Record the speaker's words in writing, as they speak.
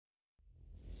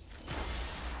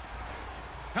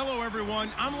Hello,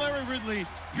 everyone. I'm Larry Ridley.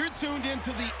 You're tuned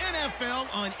into the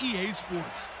NFL on EA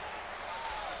Sports.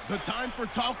 The time for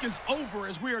talk is over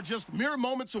as we are just mere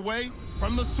moments away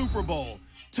from the Super Bowl.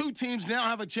 Two teams now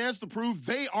have a chance to prove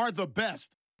they are the best.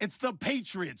 It's the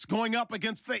Patriots going up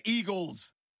against the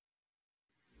Eagles.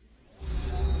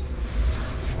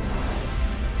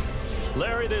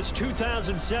 Larry, this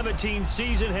 2017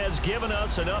 season has given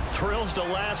us enough thrills to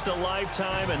last a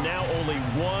lifetime, and now only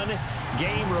one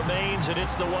game remains, and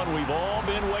it's the one we've all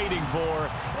been waiting for,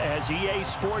 as EA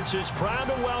Sports is proud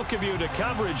to welcome you to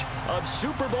coverage of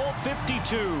Super Bowl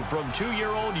 52 from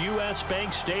two-year-old U.S.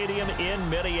 Bank Stadium in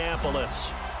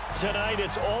Minneapolis. Tonight,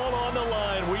 it's all on the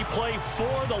line. We play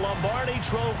for the Lombardi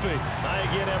Trophy. Hi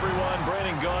again, everyone.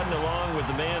 Brandon Gaudin, along with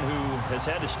the man who has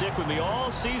had to stick with me all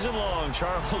season long,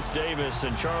 Charles Davis.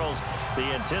 And Charles, the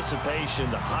anticipation,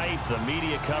 the hype, the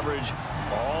media coverage,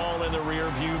 all in the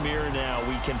rearview mirror now.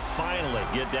 We can finally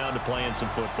get down to playing some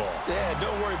football. Yeah,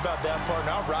 don't worry about that,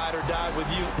 partner. I'll ride or die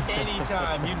with you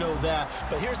anytime. You know that.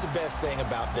 But here's the best thing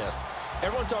about this.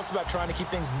 Everyone talks about trying to keep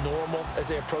things normal as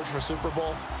they approach for Super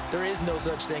Bowl. There is no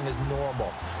such thing as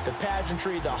normal. The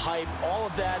pageantry, the hype, all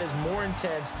of that is more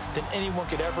intense than anyone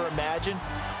could ever imagine.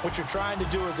 What you're trying to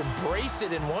do is embrace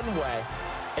it in one way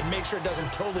and make sure it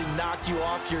doesn't totally knock you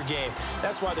off your game.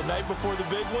 That's why the night before the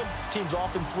big one, teams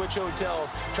often switch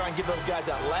hotels, try and give those guys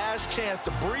that last chance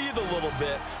to breathe a little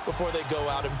bit before they go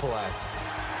out and play.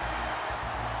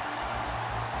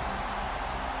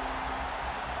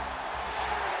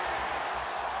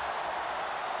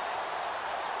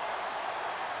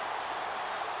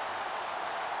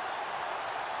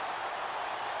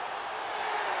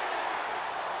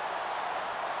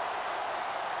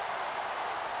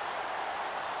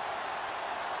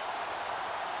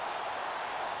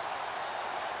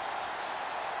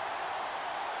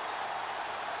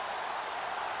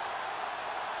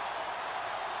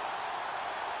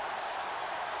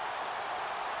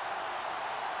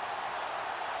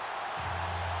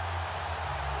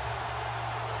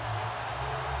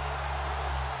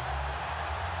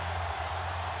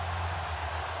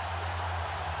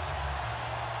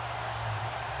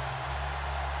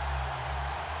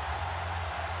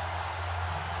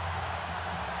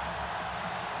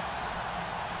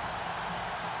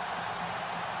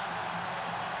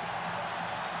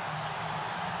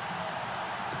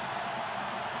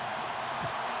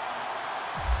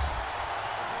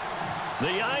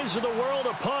 The eyes of the world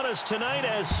upon us tonight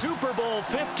as Super Bowl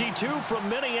 52 from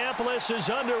Minneapolis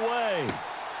is underway.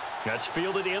 That's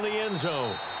fielded in the end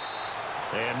zone.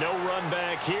 And no run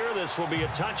back here. This will be a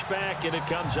touchback, and it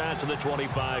comes out to the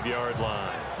 25-yard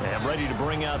line. And ready to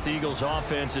bring out the Eagles'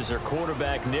 offense is their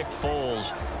quarterback, Nick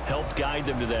Foles. Helped guide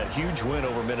them to that huge win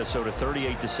over Minnesota,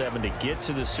 38-7, to get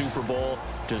to the Super Bowl.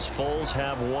 Does Foles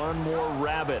have one more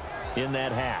rabbit in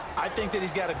that hat? I think that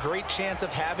he's got a great chance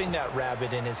of having that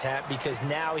rabbit in his hat because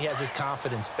now he has his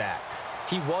confidence back.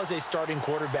 He was a starting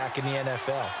quarterback in the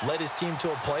NFL, led his team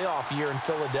to a playoff year in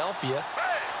Philadelphia,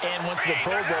 and went to the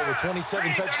Pro Bowl with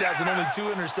 27 touchdowns and only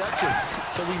 2 interceptions.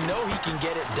 So we know he can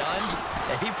get it done.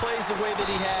 If he plays the way that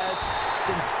he has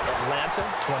since Atlanta,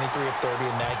 23 of 30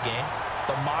 in that game,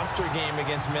 the monster game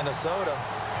against Minnesota,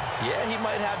 yeah, he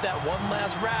might have that one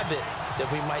last rabbit that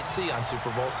we might see on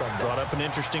Super Bowl Sunday. Brought up an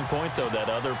interesting point, though,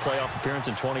 that other playoff appearance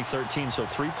in 2013. So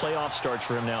 3 playoff starts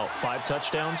for him now. 5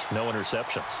 touchdowns, no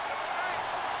interceptions.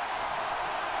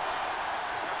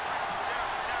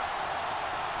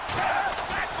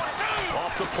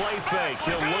 Off the play fake,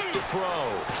 he'll look to throw.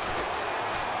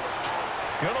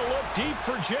 Gonna look deep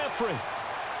for Jeffrey.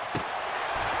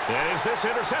 And is this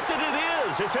intercepted? It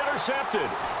is. It's intercepted.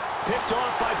 Picked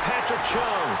off by Patrick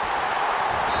Chung.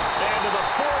 And to the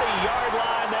 40-yard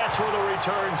line, that's where the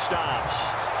return stops.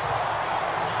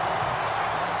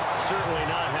 Certainly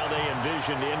not how they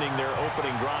envisioned ending their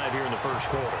opening drive here in the first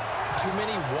quarter. Too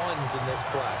many ones in this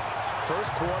play.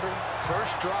 First quarter,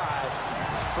 first drive,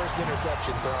 first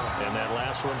interception thrown. And that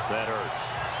last one, that hurts.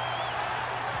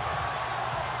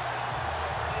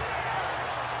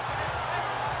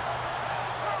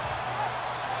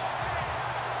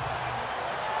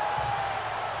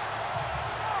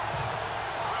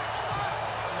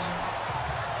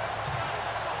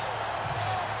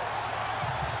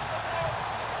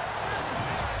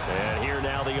 And here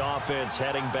now the offense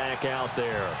heading back out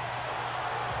there.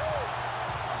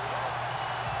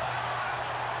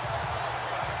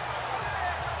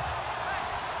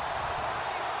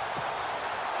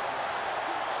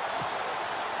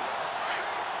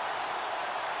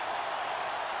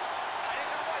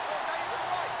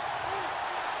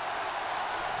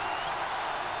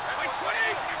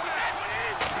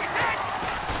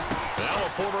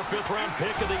 former fifth-round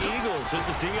pick of the Eagles. This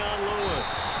is Dion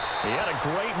Lewis. He had a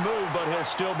great move, but he'll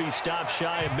still be stopped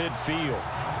shy of midfield.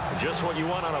 Just what you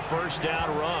want on a first down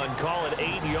run. Call it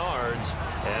 8 yards,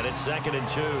 and it's 2nd and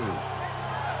 2.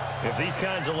 If these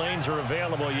kinds of lanes are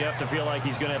available, you have to feel like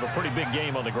he's going to have a pretty big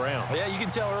game on the ground. Yeah, you can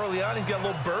tell early on he's got a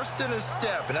little burst in his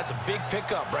step, and that's a big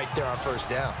pickup right there on first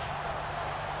down.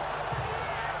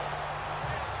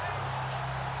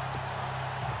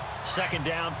 Second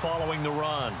down following the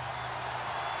run.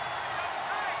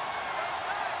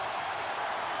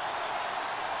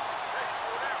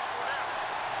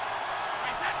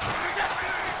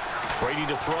 Brady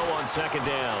to throw on second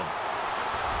down.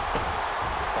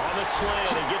 On the slant,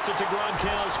 he gets it to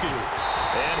Gronkowski.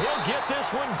 And he'll get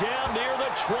this one down near the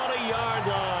 20-yard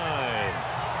line.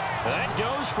 That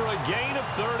goes for a gain of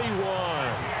 31.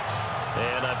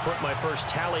 And I put my first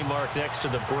tally mark next to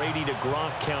the Brady to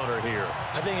Gronk counter here.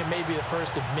 I think it may be the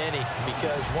first of many,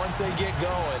 because once they get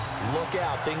going, look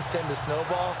out, things tend to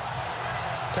snowball.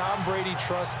 Tom Brady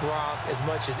trusts Gronk as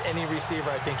much as any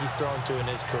receiver I think he's thrown to in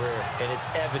his career, and it's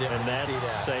evident when you see that. And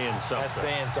that's saying something. That's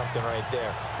saying something right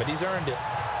there, but he's earned it.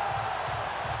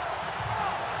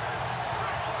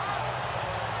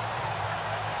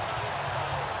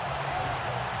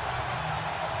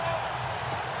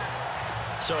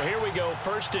 So here we go,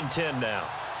 1st and 10 now.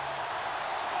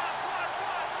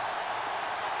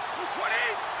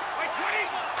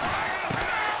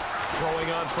 Throwing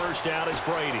on first down is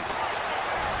Brady.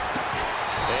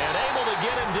 And able to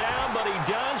get him down, but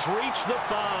he does reach the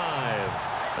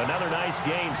 5. Another nice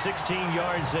gain, 16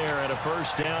 yards there, and a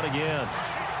first down again.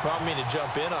 Well, I mean to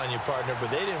jump in on you, partner, but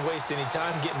they didn't waste any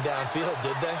time getting downfield,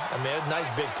 did they? I mean, a nice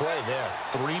big play there.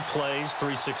 3 plays,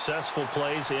 3 successful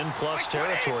plays in plus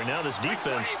territory. Now this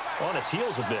defense on its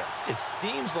heels a bit. It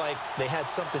seems like they had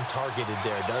something targeted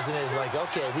there, doesn't it? It's like,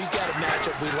 okay, we've got a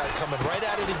matchup we like coming right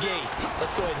out of the gate.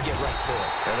 Let's go ahead and get right to it.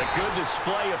 And a good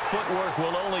display of footwork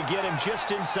will only get him just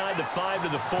inside the 5 to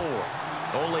the 4.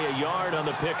 Only a yard on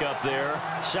the pickup there.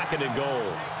 2nd and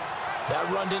goal. That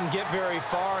run didn't get very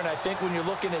far, and I think when you're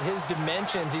looking at his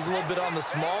dimensions, he's a little bit on the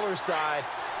smaller side.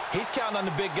 He's counting on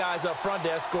the big guys up front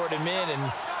to escort him in, and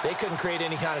they couldn't create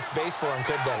any kind of space for him,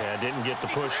 could they? Yeah, didn't get the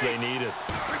push they needed.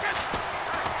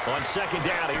 On second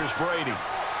down, here's Brady.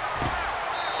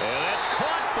 And that's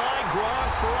caught by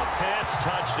Gronk for a Pats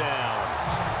touchdown.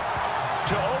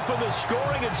 To open the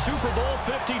scoring in Super Bowl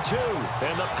 52,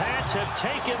 and the Pats have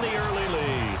taken the early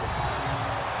lead.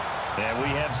 And we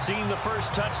have seen the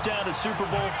first touchdown to Super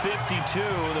Bowl 52.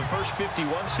 The first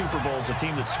 51 Super Bowls, a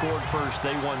team that scored first,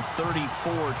 they won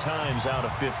 34 times out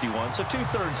of 51. So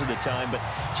 2/3 of the time, but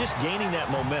just gaining that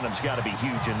momentum's got to be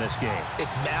huge in this game.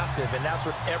 It's massive, and that's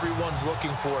what everyone's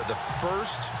looking for. The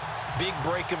first big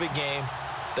break of a game,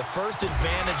 the first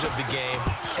advantage of the game,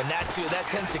 and that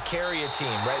tends to carry a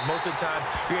team, right? Most of the time,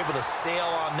 you're able to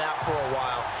sail on that for a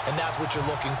while, and that's what you're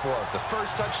looking for. The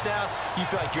first touchdown, you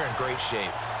feel like you're in great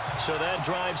shape. So that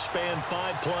drive spanned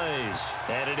 5 plays,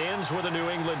 and it ends with a New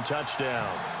England touchdown.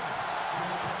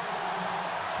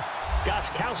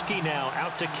 Gronkowski now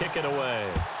out to kick it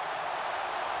away.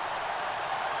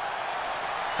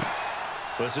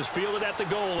 This is fielded at the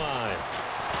goal line.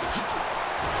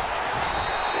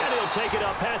 And he'll take it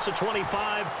up past the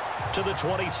 25 to the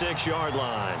 26-yard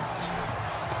line.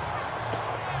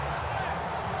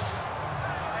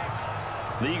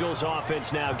 The Eagles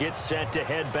offense now gets set to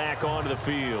head back onto the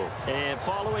field. And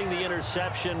following the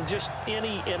interception, just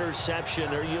any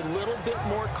interception, are you a little bit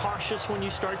more cautious when you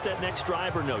start that next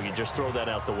drive, or no, you just throw that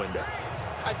out the window?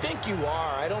 I think you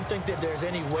are. I don't think that there's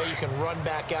any way you can run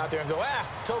back out there and go,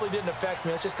 totally didn't affect me.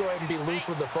 Let's just go ahead and be loose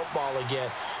with the football again.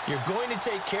 You're going to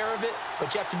take care of it, but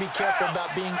you have to be careful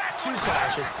about being too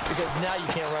cautious, because now you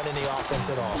can't run any offense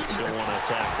at all. Still want to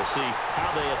attack. We'll see how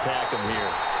they attack him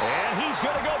here. And he's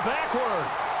going to go backward.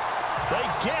 They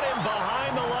get him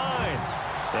behind the line.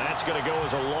 That's going to go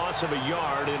as a loss of a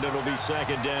yard, and it'll be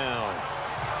 2nd down.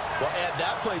 Well, add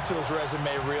that play to his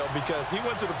resume reel, because he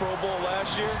went to the Pro Bowl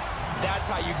last year. That's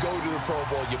how you go to the Pro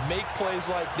Bowl. You make plays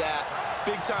like that,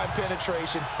 big-time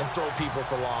penetration, and throw people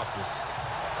for losses.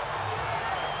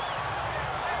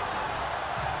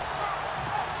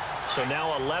 So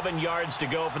now 11 yards to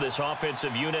go for this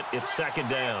offensive unit. It's 2nd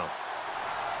down.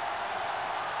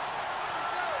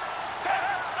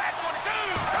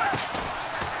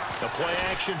 The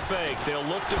play-action fake. They'll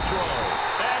look to throw.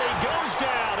 And he goes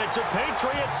down. It's a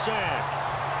Patriots sack.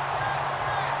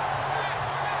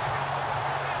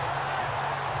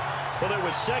 Well, it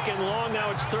was 2nd long. Now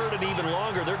it's 3rd and even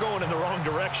longer. They're going in the wrong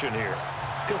direction here.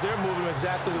 Because they're moving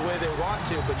exactly the way they want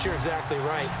to, but you're exactly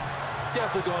right.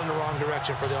 Definitely going in the wrong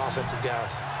direction for the offensive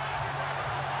guys.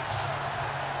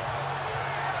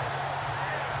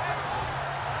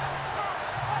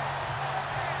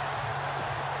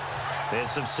 And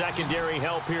some secondary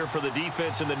help here for the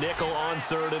defense in the nickel on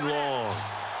 3rd and long.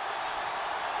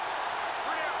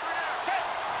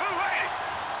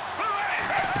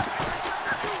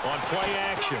 On play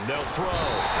action, they'll throw.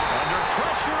 Under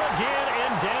pressure again,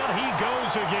 and down he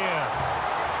goes again.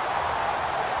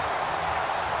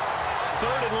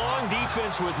 3rd and long,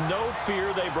 defense with no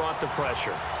fear. They brought the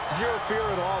pressure. Zero fear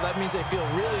at all. That means they feel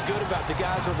really good about the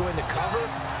guys who are going to cover.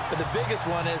 But the biggest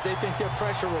one is they think their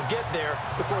pressure will get there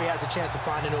before he has a chance to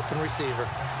find an open receiver.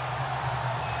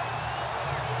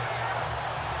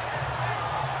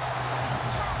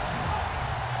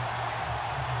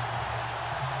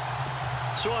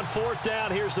 So on 4th down,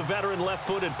 here's the veteran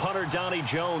left-footed punter Donnie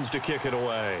Jones to kick it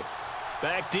away.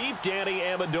 Back deep, Danny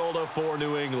Amendola for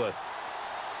New England.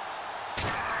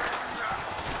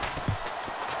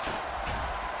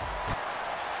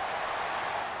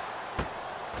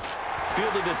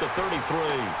 Fielded at the 33.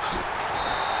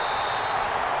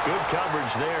 Good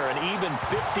coverage there. An even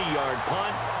 50-yard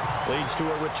punt leads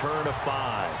to a return of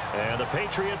 5. And the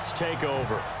Patriots take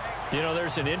over. You know,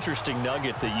 there's an interesting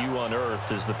nugget that you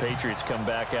unearthed as the Patriots come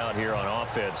back out here on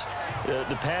offense.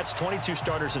 The Pats, 22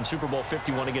 starters in Super Bowl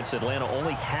 51 against Atlanta.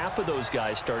 Only half of those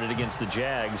guys started against the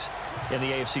Jags in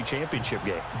the AFC Championship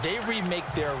game. They remake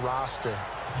their roster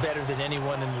better than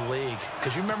anyone in the league.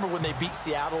 Because you remember when they beat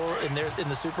Seattle in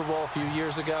the Super Bowl a few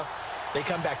years ago? They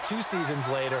come back 2 seasons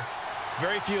later.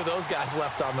 Very few of those guys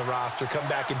left on the roster. Come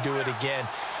back and do it again.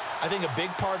 I think a big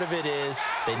part of it is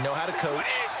they know how to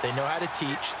coach, they know how to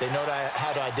teach, they know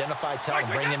how to identify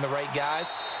talent, bring in the right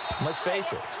guys. And let's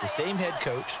face it, it's the same head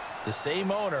coach, the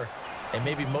same owner, and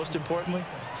maybe most importantly,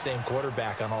 the same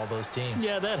quarterback on all those teams.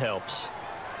 Yeah, that helps.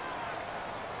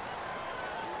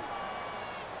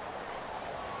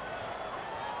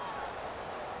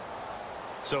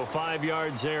 So 5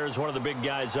 yards there as one of the big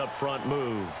guys up front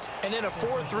moved. And in a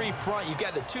 4-3 front, you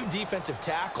got the 2 defensive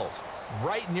tackles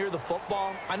right near the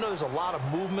football. I know there's a lot of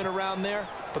movement around there,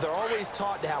 but they're always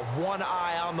taught to have one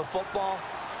eye on the football.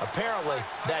 Apparently,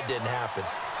 that didn't happen.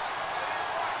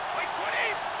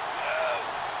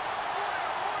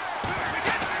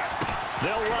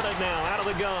 They'll run it now out of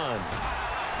the gun.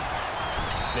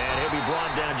 And he'll be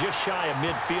brought down just shy of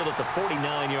midfield at the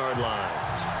 49-yard line.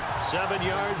 7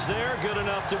 yards there, good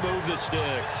enough to move the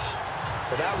sticks.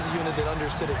 Well, that was a unit that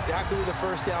understood exactly where the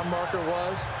first down marker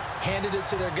was, handed it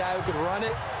to their guy who could run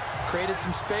it, created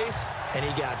some space, and he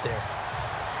got there.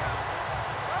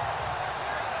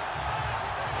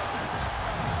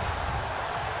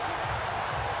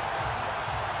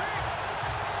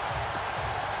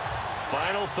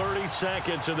 Final 30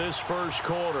 seconds of this first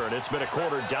quarter, and it's been a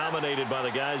quarter dominated by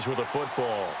the guys with the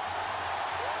football.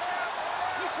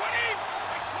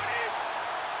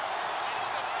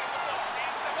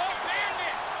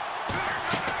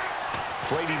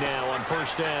 Brady now on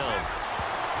first down.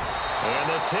 And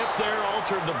the tip there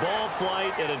altered the ball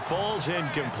flight, and it falls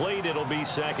incomplete. It'll be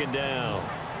 2nd down.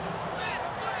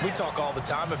 We talk all the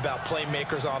time about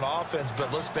playmakers on offense,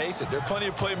 but let's face it, there are plenty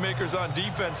of playmakers on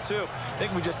defense, too. I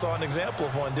think we just saw an example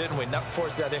of one, didn't we? Not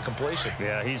force that incompletion.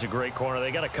 Yeah, he's a great corner.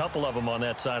 They got a couple of them on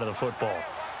that side of the football.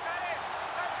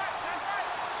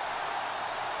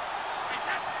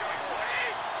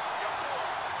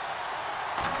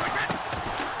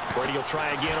 Brady will try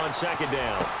again on 2nd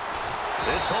down.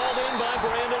 It's hauled in by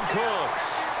Brandon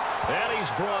Cooks. And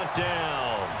he's brought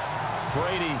down.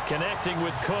 Brady connecting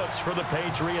with Cooks for the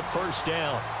Patriot first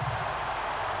down.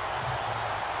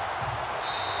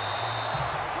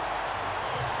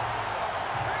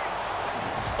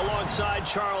 Alongside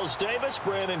Charles Davis,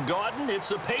 Brandon Gaudin, it's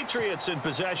the Patriots in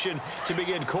possession to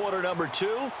begin quarter number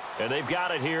 2. And they've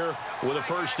got it here with a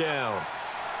first down.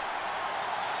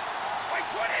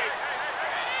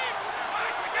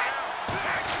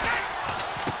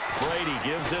 Brady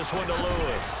gives this one to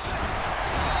Lewis.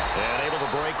 And able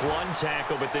to break one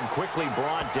tackle, but then quickly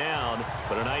brought down.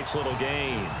 But a nice little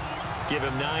gain. Give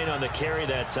him 9 on the carry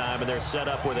that time, and they're set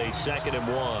up with a 2nd and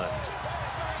 1.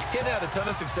 Getting had a ton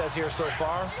of success here so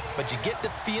far, but you get the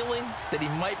feeling that he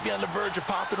might be on the verge of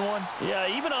popping one. Yeah,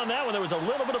 even on that one, there was a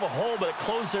little bit of a hole, but it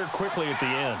closed there quickly at the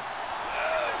end.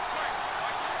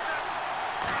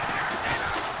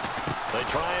 They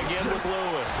try again with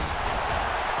Lewis.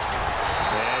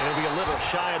 And he'll be a little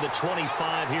shy of the 25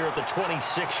 here at the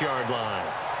 26-yard line.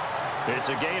 It's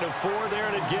a gain of 4 there,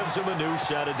 and it gives him a new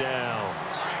set of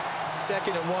downs.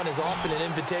 2nd and 1 is often an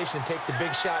invitation to take the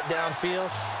big shot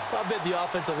downfield. I bet the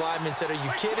offensive lineman said, "Are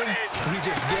you kidding? We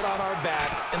just get on our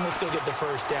backs, and let's go get the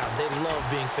first down." They love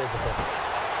being physical.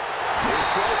 His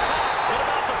throw caught at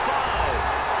about the 5.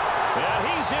 And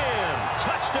he's in.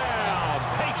 Touchdown,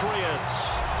 Patriots.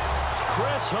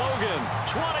 Chris Hogan,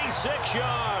 26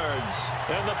 yards.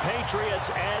 And the Patriots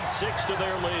add 6 to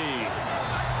their lead.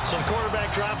 So the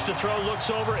quarterback drops to throw, looks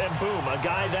over, and boom, a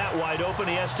guy that wide open,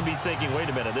 he has to be thinking, wait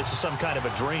a minute, this is some kind of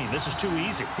a dream. This is too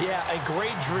easy. Yeah, a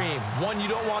great dream. One you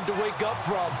don't want to wake up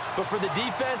from. But for the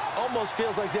defense, almost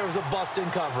feels like there was a bust in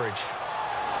coverage.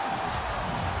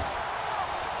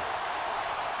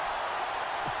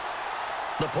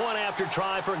 The point after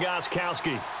try for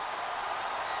Gronkowski.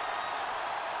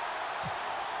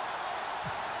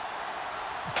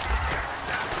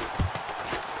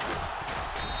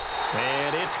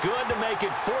 And it's good to make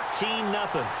it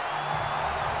 14-0.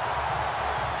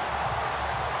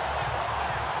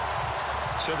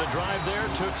 So the drive there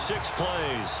took 6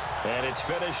 plays. And it's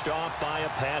finished off by a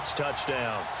Pats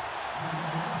touchdown.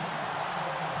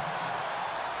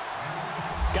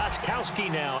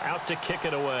 Gronkowski now out to kick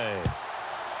it away.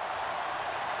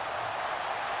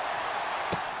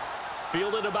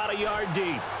 Fielded about a yard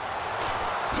deep.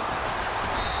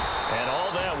 And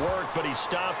all that work, but he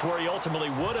stopped where he ultimately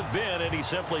would have been, and he's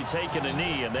simply taken a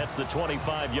knee, and that's the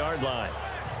 25-yard line.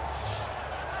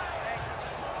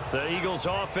 The Eagles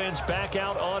offense back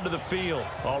out onto the field.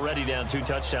 Already down 2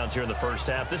 touchdowns here in the first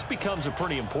half. This becomes a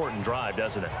pretty important drive,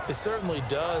 doesn't it? It certainly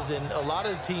does, and a lot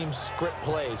of teams script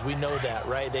plays. We know that,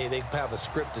 right? They have a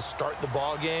script to start the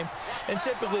ball game, and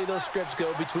typically those scripts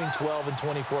go between 12 and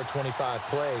 24, 25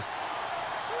 plays.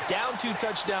 Down 2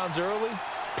 touchdowns early,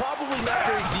 probably not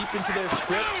very deep into their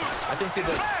script. I think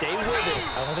they'll stay with it.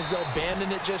 I don't think they'll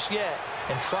abandon it just yet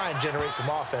and try and generate some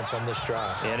offense on this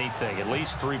drive. Anything. At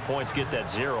least 3 points, get that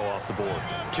 0 off the board.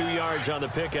 2 yards on the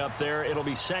pickup there. It'll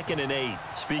be 2nd and 8.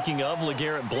 Speaking of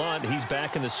LeGarrette Blount, he's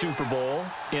back in the Super Bowl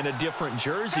in a different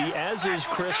jersey, as is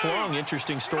Chris Long.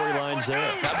 Interesting storylines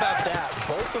there. How about that?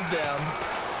 Both of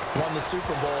them won the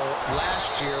Super Bowl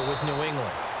last year with New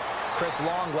England. Chris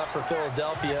Long left for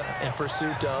Philadelphia in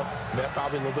pursuit of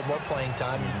probably a little bit more playing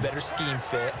time, better scheme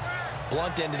fit.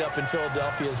 Blount ended up in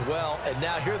Philadelphia as well, and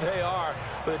now here they are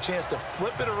with a chance to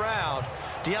flip it around.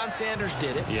 Deion Sanders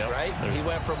did it, right? He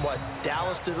went from, what,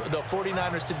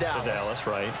 49ers to Dallas. To Dallas,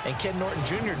 right. And Ken Norton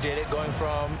Jr. did it, going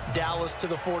from Dallas to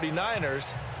the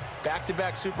 49ers.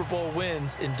 Back-to-back Super Bowl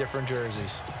wins in different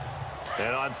jerseys.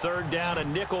 And on 3rd down, a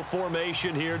nickel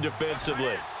formation here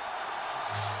defensively.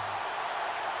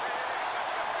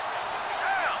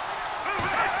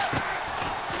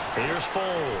 Here's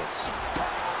Foles.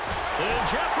 And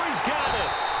Jeffrey's got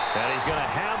it. And he's going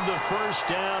to have the first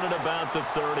down at about the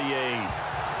 38.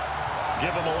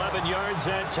 Give him 11 yards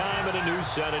that time and a new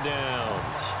set of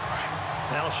downs.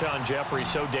 Alshon Jeffrey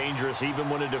so dangerous even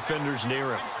when a defender's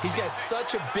near him. He's got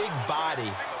such a big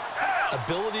body.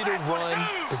 Ability to run,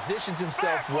 positions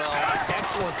himself well,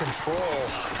 excellent control.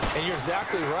 And you're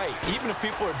exactly right. Even if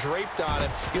people are draped on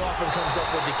him, he often comes up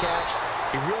with the catch.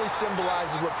 He really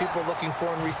symbolizes what people are looking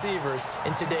for in receivers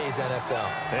in today's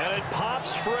NFL. And it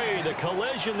pops free. The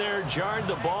collision there jarred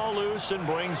the ball loose and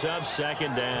brings up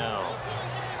 2nd down.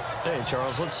 Hey,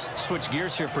 Charles, let's switch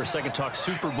gears here for a second, talk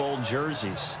Super Bowl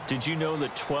jerseys. Did you know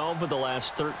that 12 of the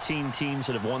last 13 teams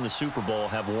that have won the Super Bowl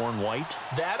have worn white?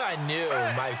 That I knew.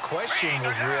 My question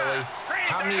was really,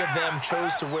 how many of them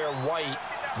chose to wear white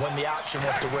when the option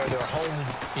was to wear their home,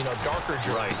 darker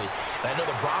jersey? Right. And I know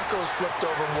the Broncos flipped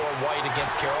over and wore white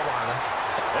against Carolina.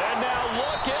 And now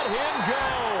look at him go.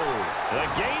 A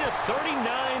gain of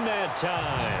 39 that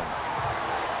time.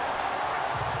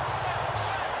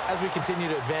 As we continue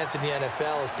to advance in the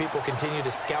NFL, as people continue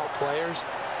to scout players,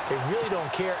 they really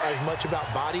don't care as much about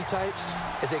body types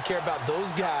as they care about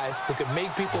those guys who can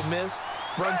make people miss,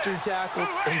 run through tackles,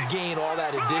 and gain all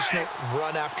that additional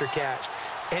run after catch.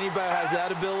 Anybody who has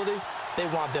that ability, they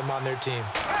want them on their team.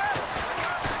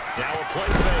 Now a play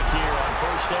fake here on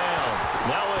 1st down.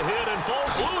 Now a hit, and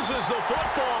Foles loses the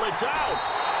football. It's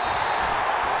out.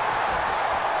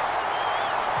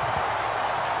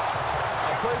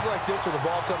 Plays like this where the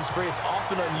ball comes free, it's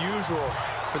often unusual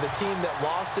for the team that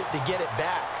lost it to get it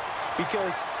back,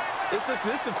 because this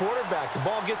is the quarterback. The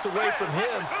ball gets away from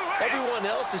him. Everyone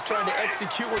else is trying to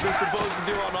execute what they're supposed to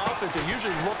do on offense. They're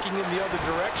usually looking in the other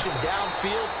direction,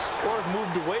 downfield, or have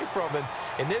moved away from him.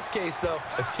 In this case, though,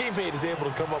 a teammate is able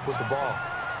to come up with the ball.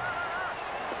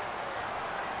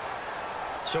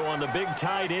 So on the big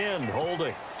tight end,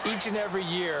 holding. Each and every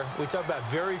year, we talk about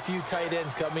very few tight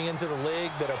ends coming into the league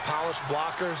that are polished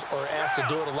blockers or asked to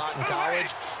do it a lot in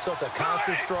college. So it's a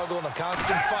constant struggle and a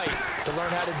constant fight to learn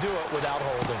how to do it without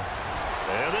holding.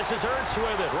 And this is Ertz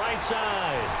with it, right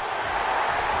side.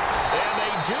 And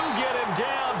they do get him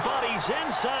down, but he's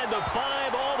inside the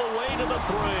 5 all the way to the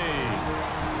 3.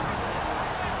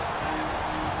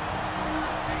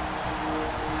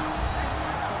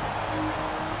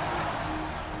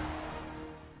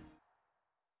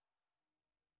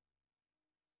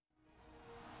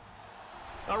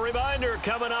 reminder,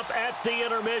 coming up at the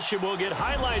intermission, we'll get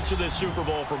highlights of this Super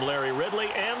Bowl from Larry Ridley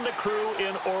and the crew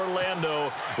in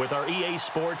Orlando with our EA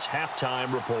Sports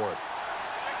Halftime Report.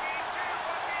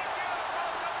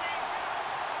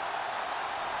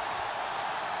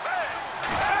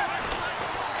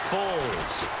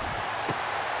 Foles.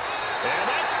 And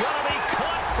that's going to be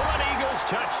caught for an Eagles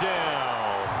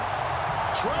touchdown.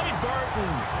 Trey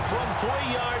Burton from 3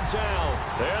 yards out.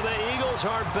 And the Eagles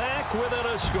are back within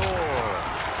a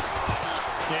score.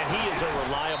 And he is a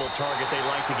reliable target. They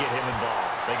like to get him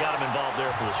involved. They got him involved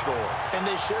there for the score. And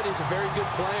they should. He's a very good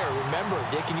player. Remember,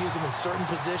 they can use him in certain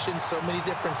positions, so many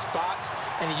different spots,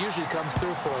 and he usually comes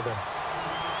through for them.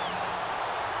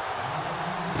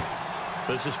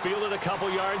 This is fielded a couple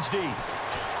yards deep.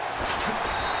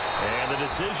 And the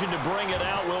decision to bring it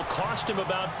out will cost him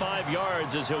about 5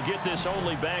 yards as he'll get this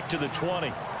only back to the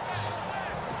 20.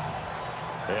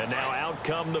 And now out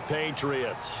come the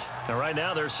Patriots. And right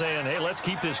now they're saying, hey, let's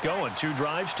keep this going. 2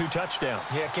 drives, 2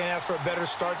 touchdowns. Yeah, can't ask for a better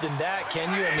start than that, can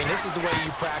you? I mean, this is the way you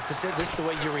practice it. This is the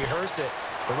way you rehearse it.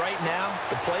 But right now,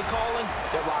 the play calling,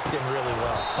 they're locked in really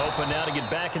well. Hoping now to get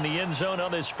back in the end zone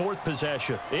on this 4th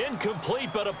possession.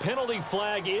 Incomplete, but a penalty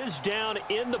flag is down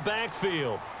in the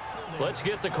backfield. Let's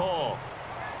get the call.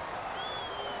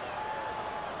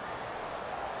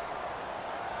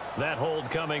 That hold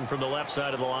coming from the left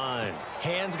side of the line.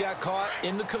 Hands got caught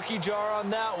in the cookie jar on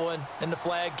that one, and the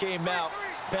flag came out.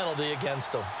 Penalty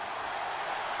against him.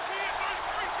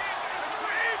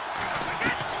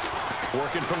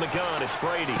 Working from the gun, it's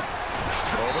Brady.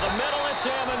 Over the middle, it's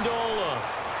Amendola.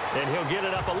 And he'll get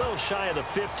it up a little shy of the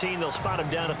 15. They'll spot him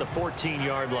down at the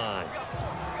 14-yard line.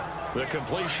 The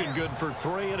completion good for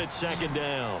 3, and it's 2nd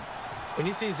down. When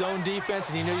you see zone defense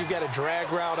and you know you've got a drag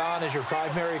route on as your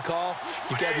primary call,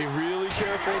 you've got to be really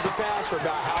careful as a passer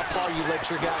about how far you let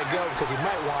your guy go because he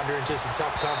might wander into some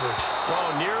tough coverage.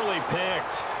 Oh, nearly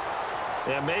picked.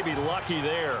 And maybe lucky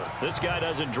there. This guy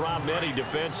doesn't drop many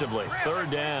defensively. 3rd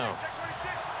down.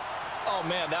 Oh,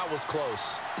 man, that was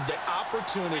close. The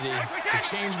opportunity to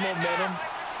change momentum,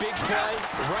 big play,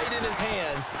 right in his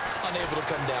hands, unable to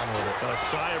come down with it. A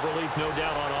sigh of relief, no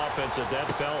doubt, on offense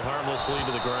that fell harmlessly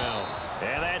to the ground.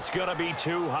 And that's going to be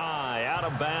too high, out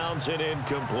of bounds and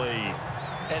incomplete.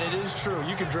 And it is true.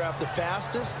 You can draft the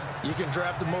fastest, you can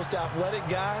draft the most athletic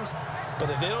guys, but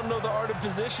if they don't know the art of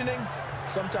positioning,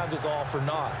 sometimes it's all for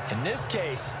naught. In this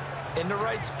case, in the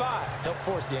right spot, helped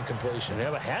force the incompletion. Yeah,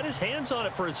 but had his hands on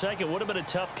it for a second. Would have been a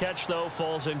tough catch, though.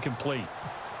 Falls incomplete.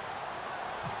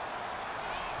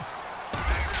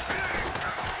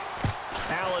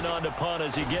 Allen on to punt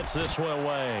as he gets this one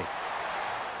away.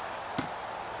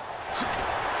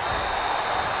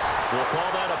 We'll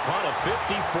call that a punt of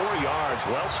 54 yards.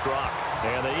 Well struck.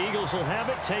 And the Eagles will have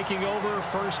it, taking over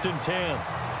 1st and 10.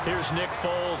 Here's Nick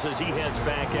Foles as he heads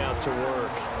back out to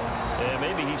work. And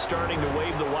maybe he's starting to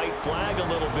wave the white flag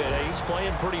a little bit. He's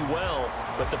playing pretty well,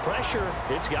 but the pressure,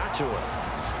 it's got to him.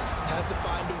 Has to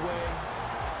find a way.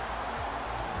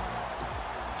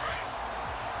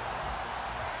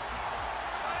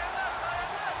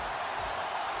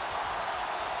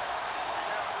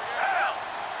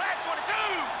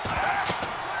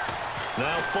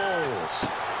 Now Foles.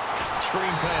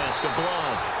 Screen pass to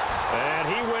Blunt. And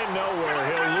he went nowhere.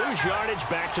 He'll lose yardage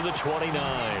back to the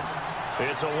 29.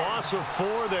 It's a loss of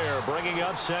 4 there, bringing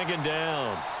up 2nd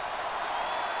down.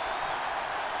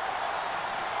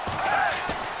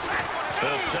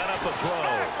 They'll set up a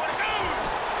throw.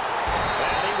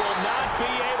 And he will not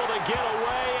be able to get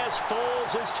away as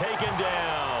Foles is taken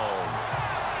down.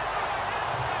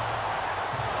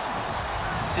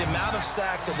 The amount of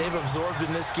sacks that they've absorbed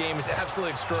in this game is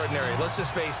absolutely extraordinary. Let's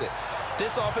just face it.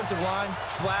 This offensive line,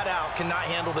 flat out, cannot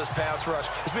handle this pass rush.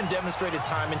 It's been demonstrated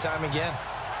time and time again.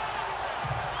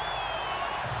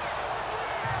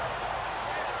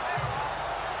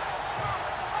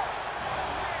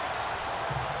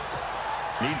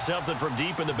 Need something from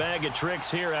deep in the bag of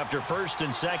tricks here after 1st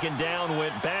and 2nd down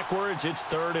went backwards. It's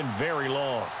 3rd and very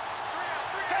long.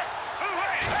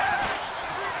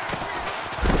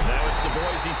 Now it's the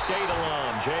Boise State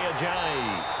alum, Jay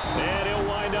Ajayi. And he'll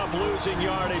wind up losing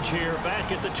yardage here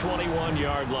back at the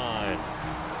 21-yard line.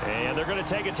 And they're going to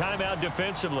take a timeout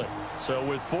defensively. So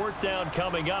with 4th down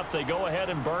coming up, they go ahead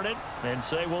and burn it and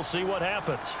say we'll see what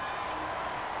happens.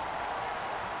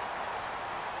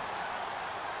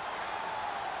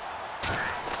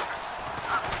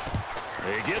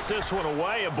 He gets this one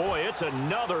away, and boy, it's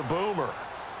another boomer.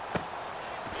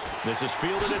 This is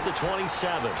fielded at the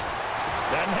 27.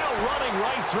 And now running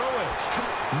right through it.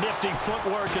 Nifty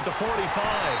footwork at the 45.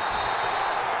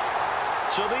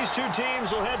 So these two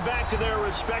teams will head back to their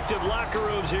respective locker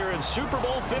rooms here in Super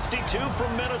Bowl 52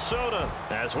 from Minnesota.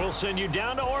 As we'll send you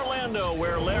down to Orlando,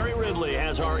 where Larry Ridley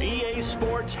has our EA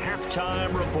Sports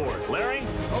Halftime Report. Larry?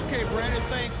 Okay, Brandon,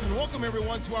 thanks, and welcome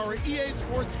everyone to our EA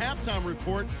Sports Halftime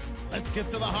Report. Let's get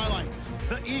to the highlights.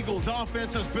 The Eagles'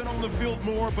 offense has been on the field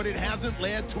more, but it hasn't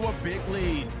led to a big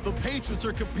lead. The Patriots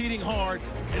are competing hard,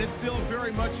 and it's still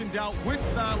very much in doubt which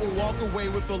side will walk away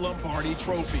with the Lombardi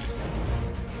trophy.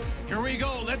 Here we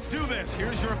go. Let's do this.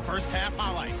 Here's your first half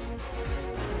highlights.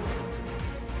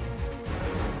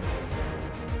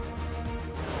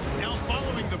 Now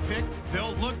following the pick,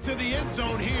 they'll look to the end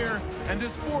zone here, and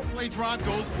this 4-play drive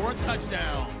goes for a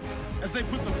touchdown as they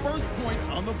put the first points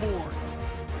on the board.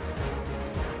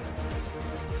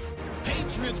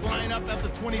 Patriots line up at the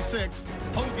 26.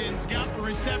 Hogan's got the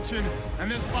reception, and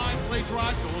this 5-play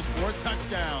drive goes for a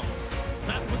touchdown.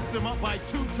 That puts them up by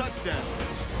 2 touchdowns.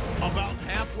 About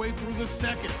halfway through the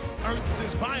second, Ertz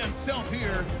is by himself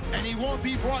here, and he won't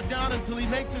be brought down until he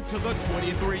makes it to the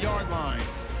 23-yard line.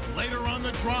 Later on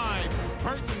the drive,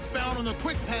 Burton's found on the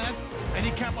quick pass, and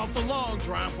he capped off the long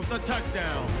drive with a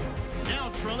touchdown. Now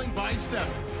trailing by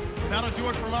 7. That'll do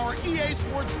it from our EA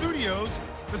Sports Studios.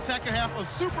 The second half of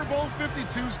Super Bowl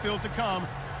 52 still to come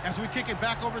as we kick it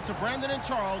back over to Brandon and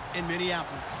Charles in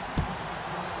Minneapolis.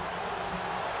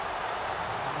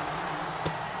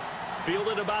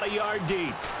 Fielded about a yard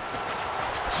deep.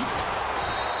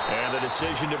 And the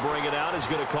decision to bring it out is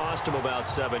going to cost him about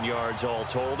 7 yards all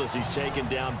told as he's taken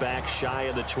down back shy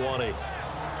of the 20.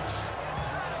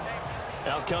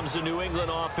 Out comes the New England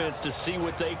offense to see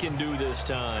what they can do this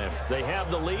time. They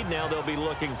have the lead. Now they'll be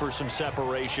looking for some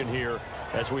separation here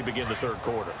as we begin the third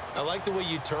quarter. I like the way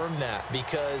you termed that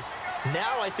because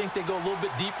now I think they go a little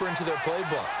bit deeper into their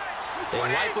playbook. They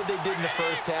like what they did in the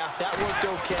first half. That worked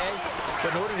okay.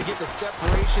 But in order to get the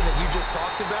separation that you just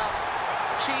talked about,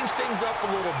 change things up a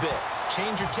little bit.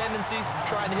 Change your tendencies,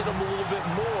 try and hit them a little bit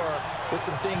more with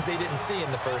some things they didn't see in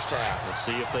the first half. Let's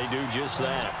see if they do just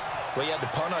that. Well, you had to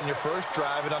punt on your first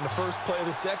drive, and on the first play of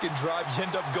the second drive, you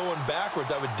end up going backwards.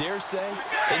 I would dare say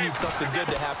they need something good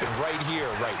to happen right here,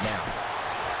 right now.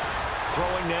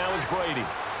 Throwing now is Brady.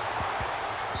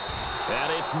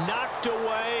 And it's knocked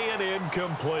away and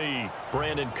incomplete.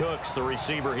 Brandon Cooks, the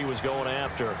receiver he was going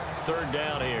after. Third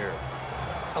down here.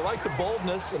 I like the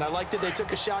boldness, and I like that they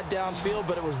took a shot downfield,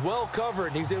 but it was well covered,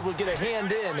 and he's able to get a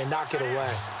hand in and knock it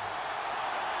away.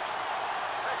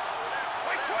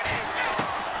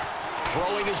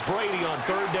 Throwing is Brady on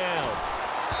third down.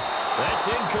 That's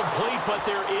incomplete, but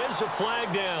there is a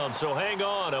flag down, so hang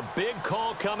on. A big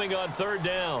call coming on third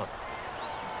down.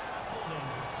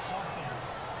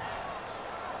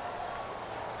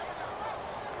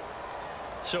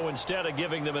 So instead of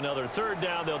giving them another third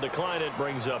down, they'll decline it,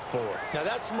 brings up 4. Now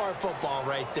that's smart football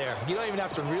right there. You don't even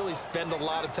have to really spend a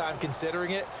lot of time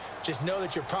considering it. Just know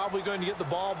that you're probably going to get the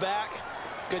ball back.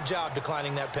 Good job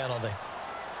declining that penalty.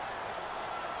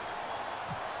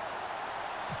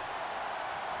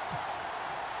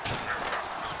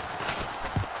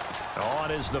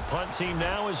 On is the punt team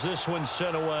now as this one's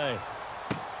sent away.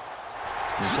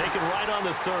 And taken right on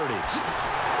the 30.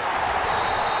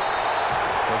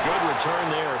 A good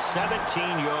return there, 17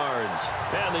 yards.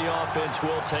 And the offense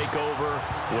will take over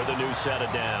with a new set of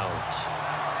downs.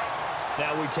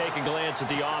 Now we take a glance at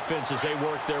the offense as they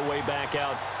work their way back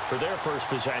out for their first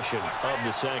possession of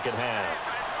the second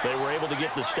half. They were able to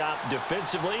get the stop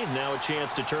defensively. Now a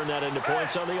chance to turn that into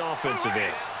points on the offensive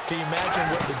end. Can you imagine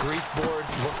what the grease board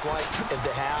looks like at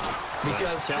the half?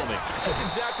 Because tell me. That's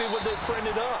exactly what they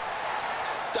printed up.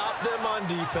 Stop them on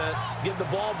defense, get the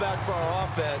ball back for our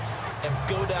offense, and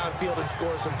go downfield and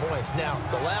score some points. Now,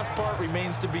 the last part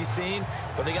remains to be seen,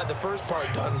 but they got the first part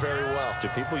done very well. Do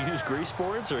people use grease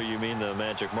boards, or you mean the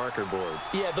magic marker boards?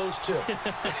 Yeah, those two.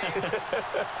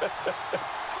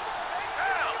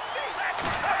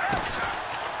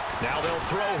 Now they'll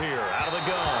throw here out of the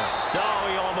gun. No,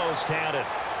 he almost had it.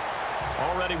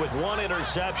 Already with one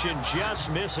interception, just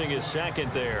missing his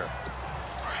second there.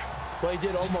 Well, he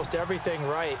did almost everything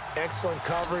right. Excellent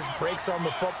coverage, breaks on the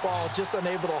football, just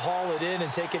unable to haul it in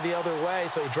and take it the other way.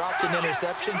 So he dropped an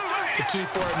interception. The key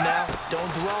for him now,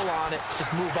 don't dwell on it.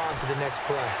 Just move on to the next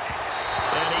play.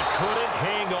 And he couldn't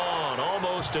hang on.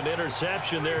 Almost an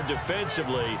interception there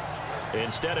defensively.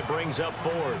 Instead, it brings up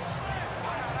 4th.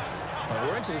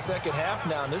 We're into the second half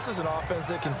now, and this is an offense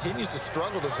that continues to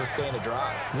struggle to sustain a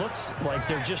drive. Looks like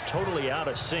they're just totally out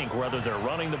of sync, whether they're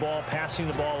running the ball, passing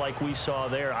the ball like we saw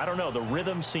there. I don't know. The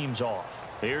rhythm seems off.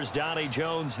 Here's Donnie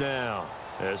Jones now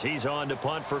as he's on to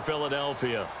punt for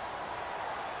Philadelphia.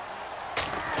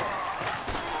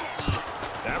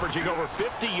 Averaging over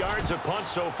 50 yards a punt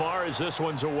so far as this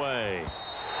one's away.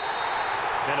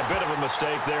 And a bit of a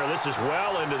mistake there. This is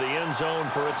well into the end zone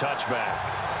for a touchback.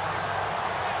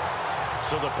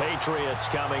 So the Patriots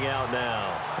coming out now.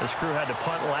 This crew had to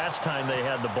punt last time they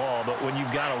had the ball, but when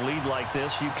you've got a lead like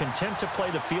this, you content to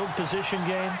play the field position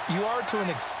game? You are to an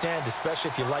extent, especially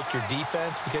if you like your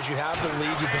defense, because you have the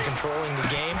lead, you've been controlling the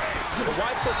game. But why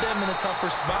put them in a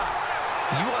tougher spot?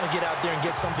 You want to get out there and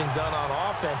get something done on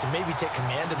offense and maybe take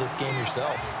command of this game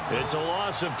yourself. It's a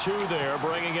loss of 2 there,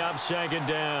 bringing up second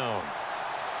down.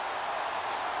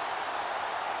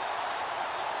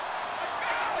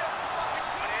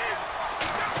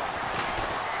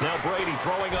 Now Brady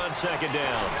throwing on second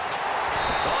down.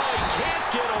 Oh, he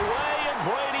can't get away, and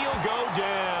Brady will go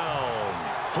down.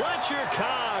 Fletcher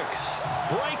Cox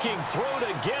breaking through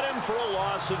to get him for a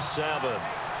loss of 7.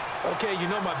 Okay, you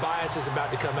know my bias is about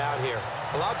to come out here.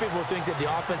 A lot of people think that the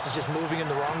offense is just moving in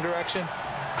the wrong direction.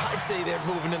 I'd say they're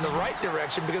moving in the right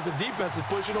direction because the defense is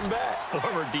pushing them back.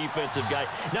 Former defensive guy.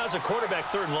 Now, as a quarterback,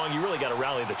 3rd and long, you really got to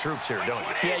rally the troops here, don't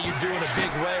you? Yeah, you're doing a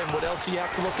big way, and what else do you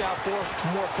have to look out for?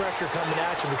 More pressure coming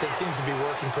at you because it seems to be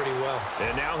working pretty well.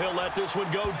 And now he'll let this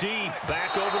one go deep,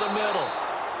 back over the middle.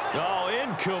 Oh,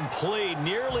 incomplete.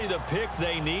 Nearly the pick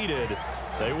they needed.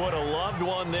 They would have loved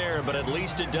one there, but at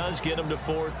least it does get them to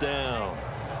 4th down.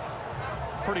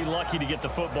 Pretty lucky to get the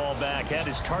football back. Had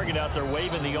his target out there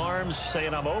waving the arms,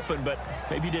 saying I'm open, but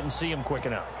maybe didn't see him quick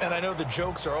enough. And I know the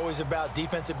jokes are always about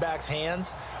defensive backs'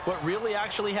 hands. What really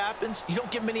actually happens, you don't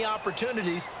get many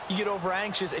opportunities. You get over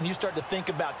anxious, and you start to think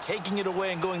about taking it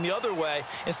away and going the other way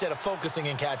instead of focusing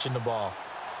and catching the ball.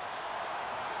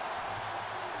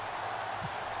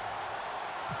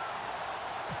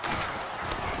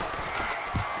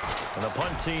 And the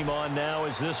punt team on now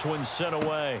as this one's sent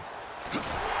away. We'll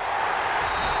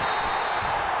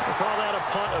call that a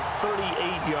punt of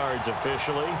 38 yards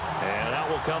officially. And out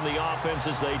will come the offense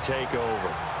as they take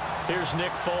over. Here's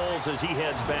Nick Foles as he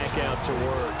heads back out to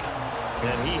work.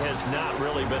 And he has not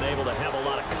really been able to have a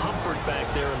lot of comfort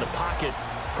back there in the pocket.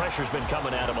 Pressure's been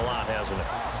coming at him a lot, hasn't it?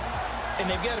 And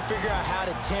they've got to figure out how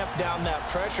to tamp down that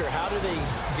pressure. How do they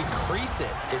decrease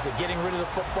it? Is it getting rid of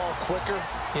the football quicker?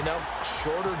 You know,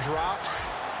 shorter drops?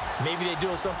 Maybe they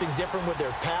do something different with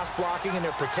their pass blocking and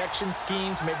their protection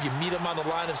schemes. Maybe you meet them on the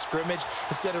line of scrimmage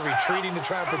instead of retreating to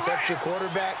try and protect your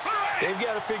quarterback. They've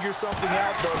got to figure something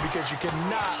out, though, because you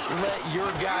cannot let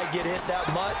your guy get hit that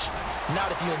much,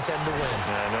 not if you intend to win.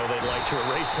 I know they'd like to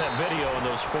erase that video and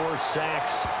those 4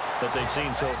 sacks that they've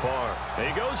seen so far.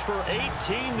 He goes for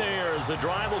 18 there as the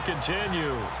drive will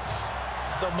continue.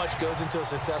 So much goes into a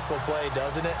successful play,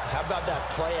 doesn't it? How about that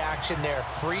play action there,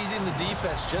 freezing the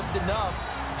defense just enough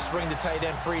to bring the tight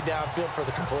end free downfield for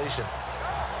the completion.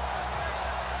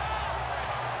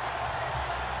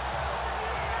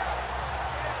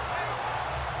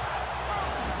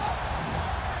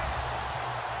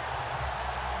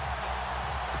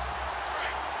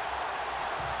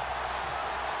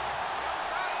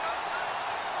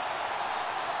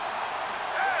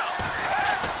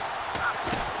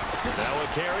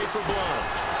 Carry for Blunt.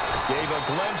 Gave a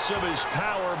glimpse of his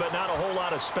power, but not a whole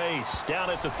lot of space. Down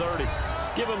at the 30.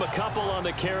 Give him a couple on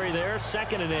the carry there.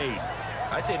 2nd and 8.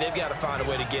 I'd say they've got to find a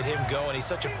way to get him going. He's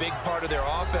such a big part of their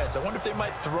offense. I wonder if they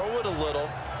might throw it a little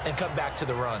and come back to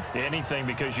the run. Anything,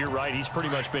 because you're right. He's pretty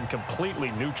much been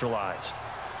completely neutralized.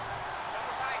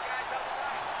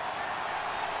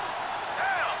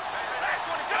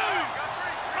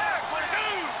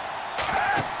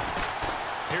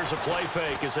 Here's a play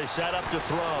fake as they set up to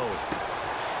throw.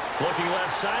 Looking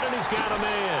left side, and he's got a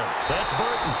man. That's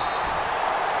Burton.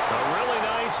 A really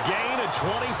nice gain of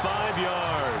 25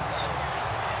 yards.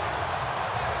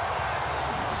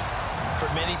 For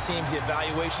many teams, the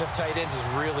evaluation of tight ends has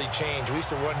really changed. We used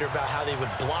to wonder about how they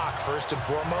would block first and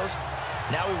foremost.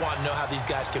 Now we want to know how these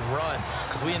guys can run,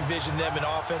 because we envision them in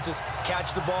offenses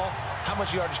catch the ball. How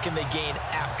much yardage can they gain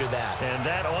after that? And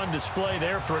that on display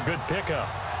there for a good pickup.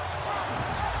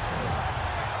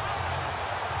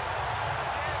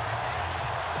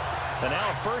 And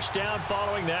now a first down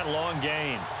following that long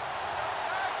gain.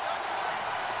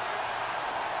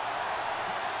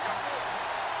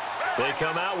 They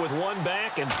come out with 1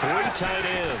 back and 3 tight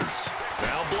ends.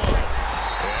 Now Blunt.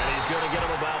 And he's going to get him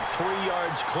about 3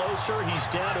 yards closer. He's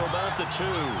down to about the 2.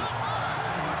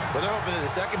 Well, they're hoping that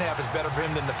the second half is better for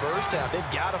him than the first half.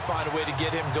 They've got to find a way to get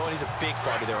him going. He's a big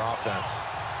part of their offense.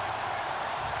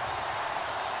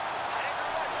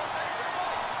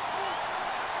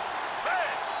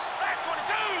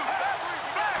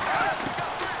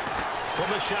 From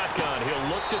the shotgun, he'll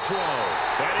look to throw.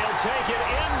 And he'll take it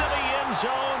into the end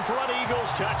zone for an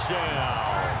Eagles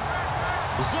touchdown.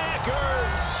 Zach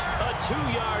Ertz, a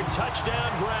 2-yard touchdown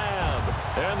grab.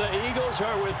 And the Eagles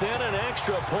are within an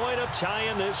extra point of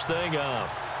tying this thing up.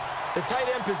 The tight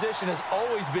end position has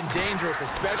always been dangerous,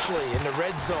 especially in the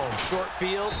red zone, short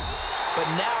field. But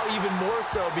now even more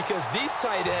so because these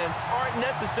tight ends aren't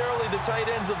necessarily the tight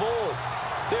ends of old.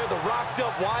 They're the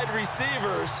rocked-up wide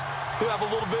receivers who have a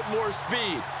little bit more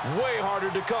speed. Way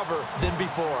harder to cover than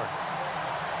before.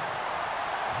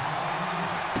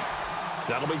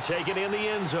 That'll be taken in the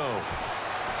end zone.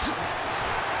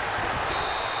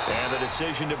 And the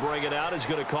decision to bring it out is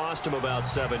going to cost him about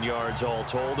 7 yards all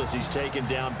told as he's taken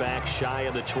down back shy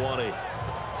of the 20.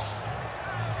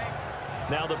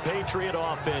 Now the Patriot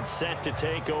offense set to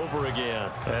take over again.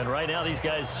 And right now these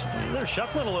guys, they're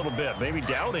shuffling a little bit, maybe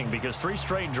doubting, because 3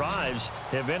 straight drives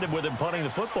have ended with them punting the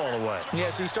football away. Yeah,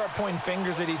 so you start pointing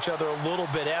fingers at each other a little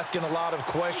bit, asking a lot of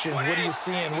questions. What are you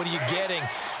seeing? What are you getting?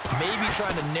 Maybe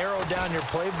trying to narrow down your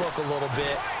playbook a little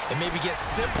bit and maybe get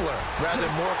simpler rather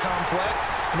than more complex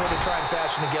in order to try and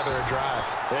fashion together a drive.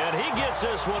 And he gets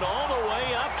this one all the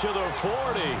way up to the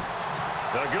 40.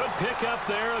 A good pickup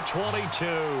there at 22.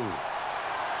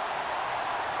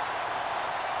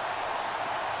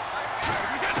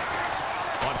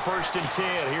 On 1st and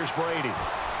 10, here's Brady.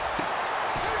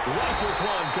 Rifles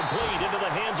one complete into the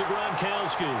hands of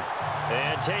Gronkowski.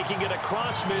 And taking it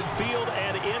across midfield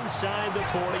and inside the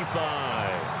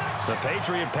 45. The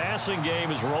Patriot passing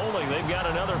game is rolling. They've got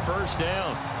another first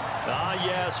down. Ah,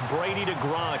 yes, Brady to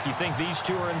Gronk. You think these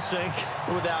two are in sync?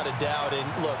 Without a doubt. And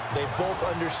look, they both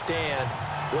understand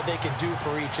what they can do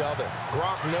for each other.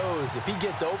 Gronk knows if he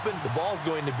gets open, the ball's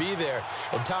going to be there.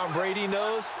 And Tom Brady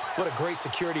knows what a great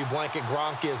security blanket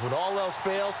Gronk is. When all else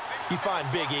fails, you find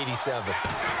big 87.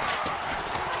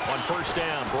 On 1st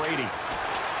down, Brady.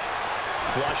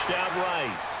 Flushed out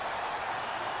right.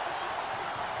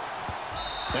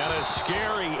 And a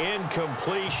scary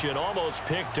incompletion, almost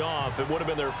picked off. It would have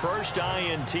been their first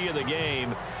INT of the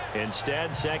game.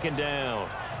 Instead, 2nd down.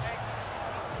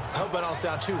 I hope I don't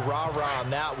sound too rah-rah on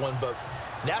that one, but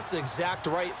that's the exact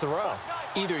right throw.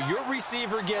 Either your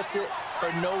receiver gets it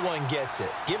or no one gets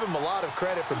it. Give him a lot of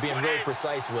credit for being really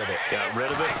precise with it. Got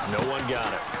rid of it. No one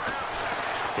got it.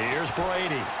 Here's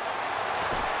Brady.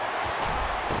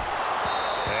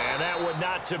 And that would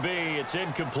not to be. It's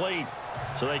incomplete.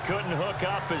 So they couldn't hook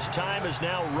up as time is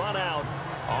now run out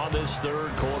on this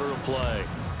 3rd quarter of play.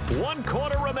 1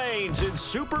 quarter remains in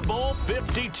Super Bowl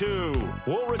 52.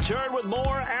 We'll return with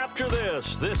more after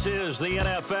this. This is the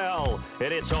NFL,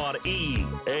 and it's on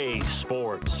EA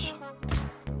Sports.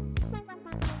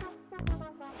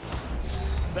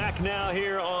 Back now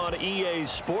here on EA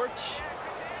Sports.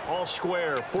 All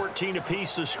square, 14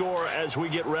 apiece to score as we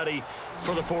get ready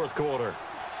for the 4th quarter.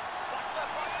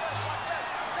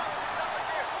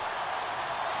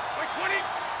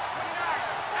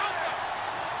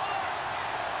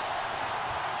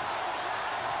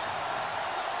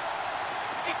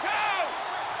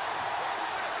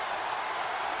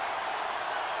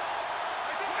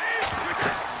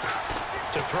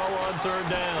 Throw on 3rd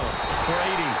down.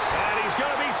 Brady. And he's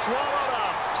going to be swallowed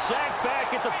up. Sacked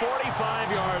back at the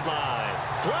 45-yard line.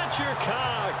 Fletcher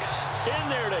Cox in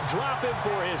there to drop him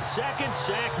for his 2nd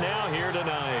sack now here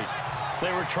tonight.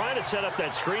 They were trying to set up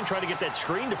that screen, trying to get that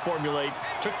screen to formulate.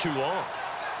 Took too long.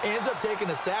 Ends up taking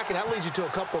a sack, and that leads you to a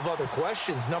couple of other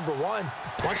questions. Number one,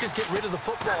 why don't you just get rid of the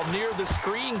football near the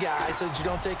screen guy so that you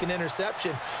don't take an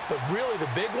interception? But really the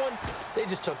big one, they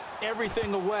just took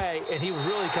everything away, and he was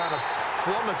really kind of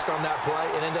flummoxed on that play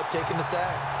and ended up taking the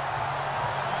sack.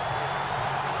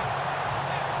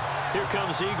 Here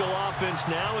comes Eagle offense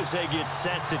now as they get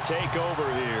set to take over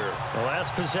here. The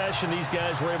last possession, these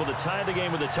guys were able to tie the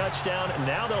game with a touchdown, and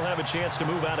now they'll have a chance to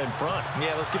move out in front.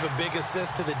 Yeah, let's give a big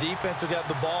assist to the defense who got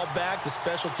the ball back. The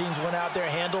special teams went out there,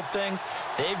 handled things.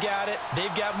 They've got it.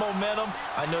 They've got momentum.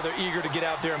 I know they're eager to get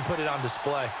out there and put it on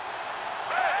display.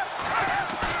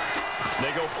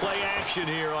 They go play action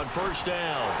here on 1st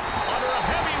down. Under a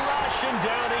heavy rush, and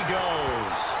down he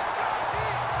goes.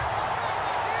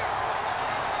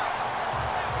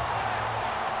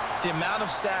 The amount of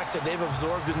sacks that they've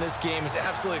absorbed in this game is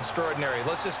absolutely extraordinary.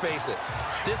 Let's just face it.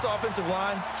 This offensive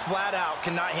line, flat out,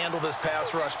 cannot handle this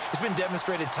pass rush. It's been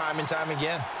demonstrated time and time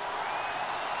again.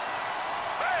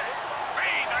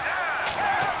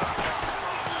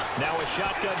 Now a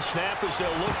shotgun snap as they'll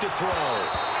look to throw.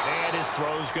 And his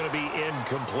throw's going to be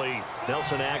incomplete.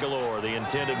 Nelson Aguilar, the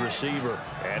intended receiver.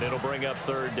 And it'll bring up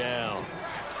 3rd down.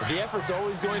 The effort's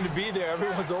always going to be there.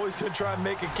 Everyone's always going to try and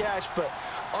make a catch, but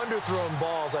underthrown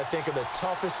balls, I think, are the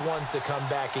toughest ones to come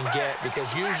back and get because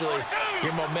usually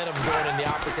your momentum's going in the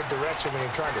opposite direction when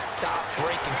you're trying to stop,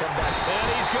 break, and come back. And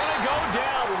he's going to go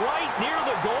down right near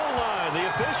the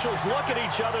officials look at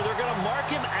each other. They're going to mark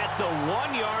him at the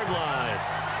 1-yard line.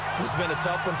 This has been a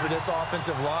tough one for this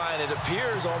offensive line. It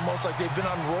appears almost like they've been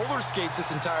on roller skates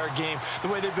this entire game, the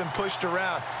way they've been pushed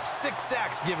around. 6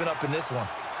 sacks given up in this one.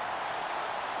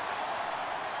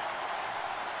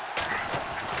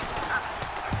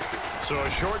 So a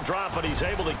short drop, but he's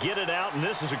able to get it out, and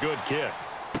this is a good kick.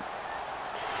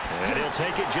 And he'll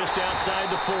take it just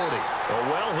outside the 40. A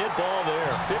well-hit ball there.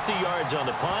 50 yards on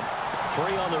the punt,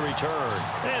 3 on the return.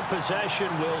 And possession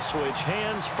will switch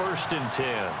hands, 1st and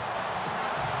 10.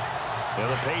 And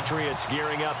the Patriots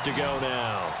gearing up to go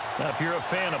now. Now, if you're a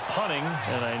fan of punting,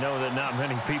 and I know that not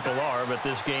many people are, but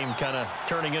this game kind of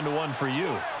turning into one for you.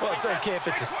 Well, it's okay if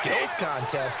it's a skills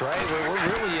contest, right? We're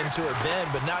really into it then,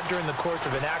 but not during the course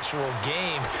of an actual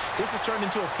game. This has turned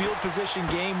into a field position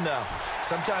game, though.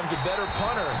 Sometimes a better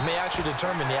punter may actually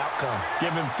determine the outcome.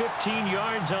 Give him 15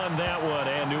 yards on that one,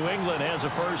 and New England has a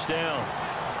 1st down.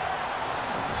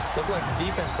 Looked like the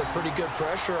defense put pretty good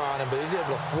pressure on him, but he's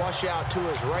able to flush out to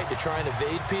his right to try and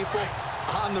evade people.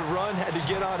 On the run, had to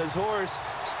get on his horse.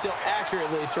 Still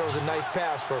accurately throws a nice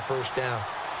pass for a 1st down.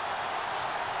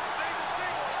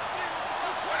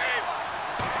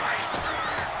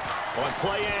 On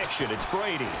play action, it's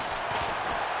Brady.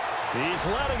 He's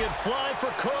letting it fly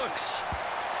for Cooks.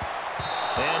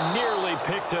 And nearly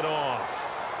picked it off.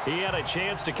 He had a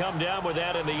chance to come down with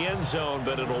that in the end zone,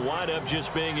 but it'll wind up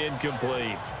just being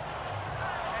incomplete.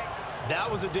 That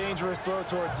was a dangerous throw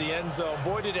towards the end zone.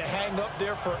 Boy, did it hang up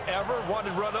there forever.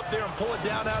 Wanted to run up there and pull it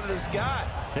down out of the sky.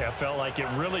 Yeah, felt like it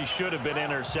really should have been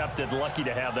intercepted. Lucky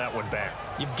to have that one back.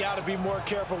 You've got to be more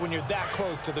careful when you're that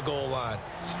close to the goal line.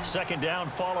 2nd down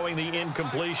following the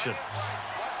incompletion.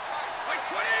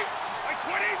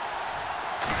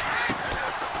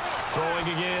 Throwing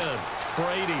again.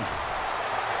 Brady.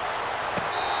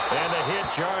 And the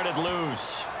hit jarred it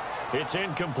loose. It's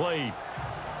incomplete.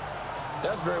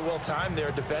 That's very well timed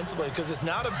there defensively because it's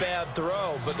not a bad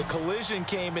throw, but the collision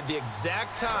came at the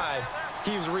exact time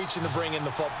he was reaching to bring in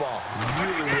the football.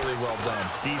 Really, really well done.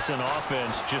 Decent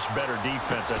offense, just better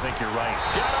defense. I think you're right.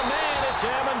 Got a man. It's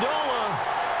Amendola.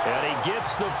 And he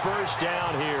gets the 1st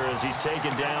down here as he's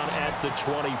taken down at the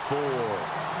 24.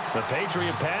 The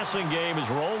Patriot passing game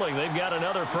is rolling. They've got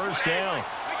another 1st down.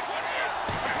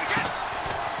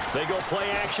 They go play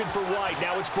action for White.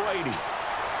 Now it's Brady.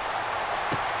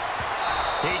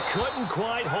 He couldn't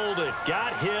quite hold it.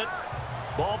 Got hit.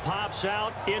 Ball pops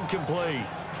out. Incomplete.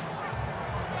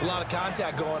 It's a lot of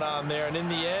contact going on there, and in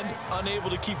the end, unable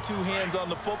to keep 2 hands on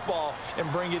the football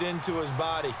and bring it into his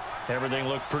body. Everything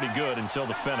looked pretty good until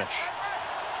the finish.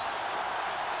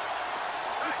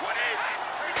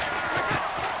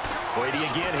 Brady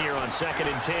again here on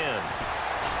 2nd and 10.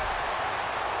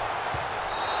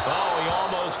 Oh, he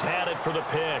almost had it for the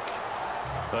pick.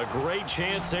 A great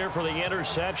chance there for the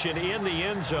interception in the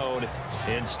end zone.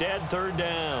 Instead, 3rd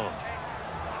down.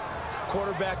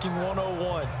 Quarterbacking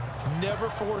 101. Never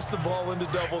force the ball into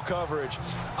double coverage,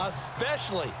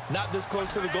 especially not this close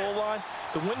to the goal line.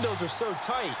 The windows are so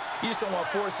tight, you just don't want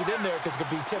to force it in there because it could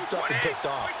be tipped up and picked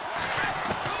off.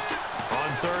 On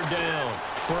 3rd down,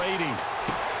 Brady.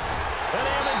 And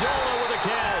Amendola with a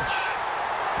catch.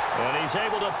 And he's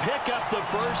able to pick up the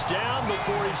 1st down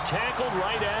before he's tackled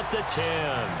right at the 10.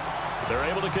 They're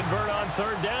able to convert on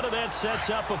 3rd down, and that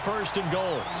sets up a 1st and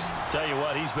goal. Tell you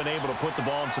what, he's been able to put the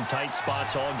ball in some tight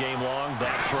spots all game long.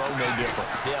 That throw, no different.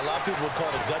 Yeah, a lot of people would call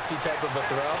it a gutsy type of a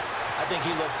throw. I think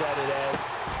he looks at it as...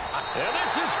 And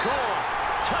this is caught.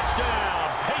 Touchdown,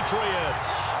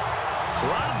 Patriots.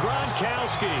 Rob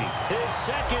Gronkowski, his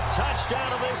 2nd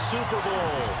touchdown of this Super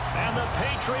Bowl. And the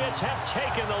Patriots have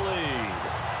taken the lead.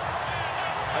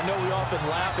 I know we often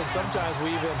laugh, and sometimes we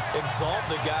even exalt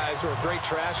the guys who are great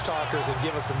trash talkers and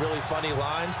give us some really funny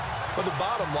lines. But the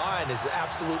bottom line is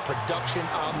absolute production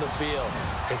on the field.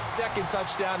 His 2nd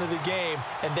touchdown of the game,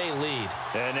 and they lead.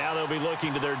 And now they'll be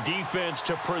looking to their defense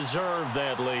to preserve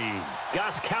that lead.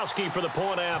 Gronkowski for the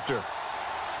point after.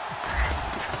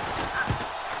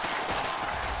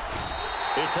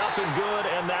 It's up and good,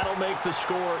 and that'll make the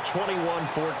score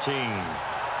 21-14.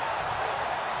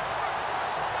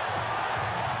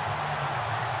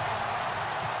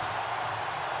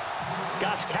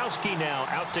 Gronkowski now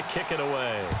out to kick it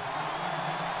away.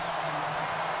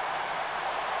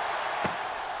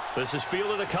 This is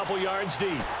fielded a couple yards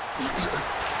deep.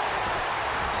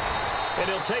 And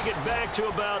he'll take it back to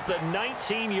about the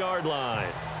 19-yard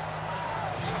line.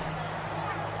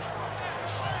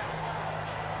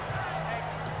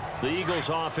 The Eagles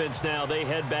offense now, they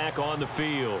head back on the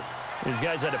field. These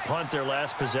guys had to punt their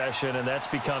last possession, and that's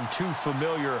become too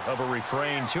familiar of a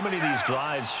refrain. Too many of these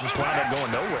drives just wound up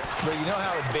going nowhere. But you know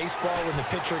how in baseball, when the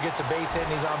pitcher gets a base hit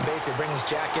and he's on base, they bring his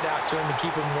jacket out to him to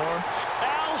keep him warm?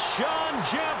 Alshon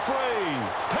Jeffrey,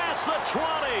 past the 20.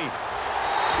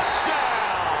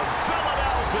 Touchdown,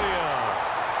 Philadelphia.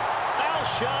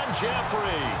 Alshon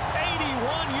Jeffrey,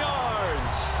 81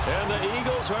 yards. And the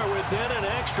Eagles are within an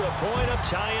extra point of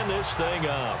tying this thing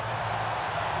up.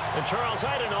 And, Charles,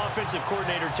 I had an offensive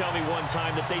coordinator tell me one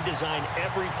time that they design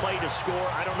every play to score.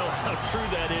 I don't know how true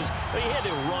that is, but he had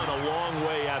to run a long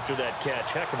way after that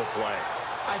catch. Heck of a play.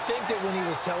 I think that when he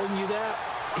was telling you that,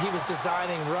 he was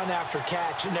designing run after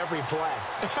catch in every play.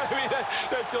 I mean,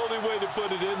 that's the only way to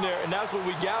put it in there, and that's what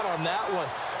we got on that one.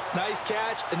 Nice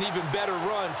catch, an even better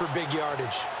run for big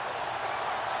yardage.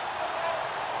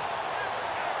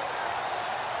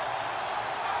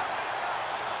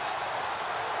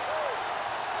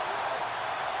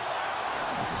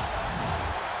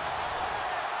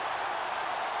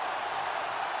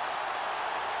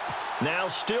 Now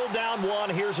still down one.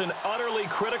 Here's an utterly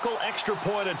critical extra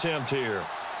point attempt here.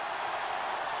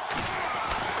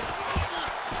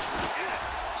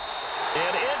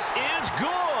 And it is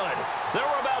good. There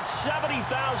were about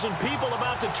 70,000 people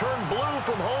about to turn blue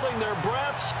from holding their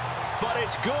breaths. But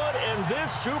it's good, and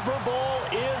this Super Bowl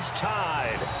is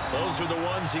tied. Those are the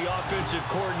ones the offensive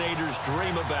coordinators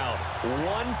dream about.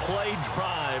 One-play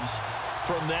drives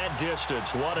from that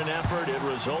distance. What an effort. It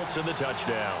results in the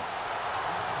touchdown.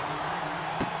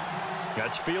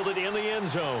 That's fielded in the end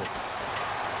zone.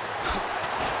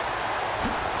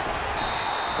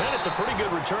 And it's a pretty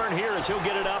good return here as he'll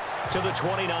get it up to the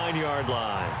 29-yard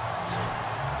line.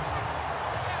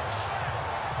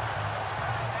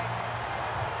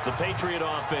 The Patriot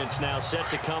offense now set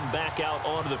to come back out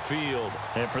onto the field.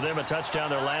 And for them, a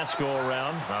touchdown their last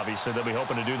go-around. Obviously, they'll be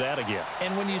hoping to do that again.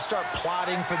 And when you start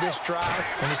plotting for this drive,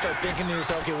 when you start thinking to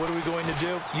yourself, okay, what are we going to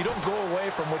do? You don't go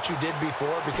away from what you did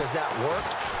before because that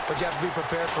worked, but you have to be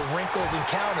prepared for wrinkles and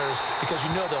counters because you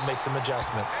know they'll make some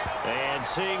adjustments. And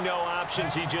seeing no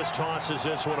options, he just tosses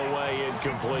this one away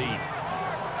incomplete.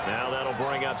 Now that'll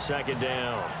bring up second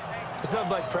down. It's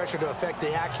nothing like pressure to affect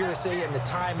the accuracy and the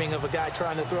timing of a guy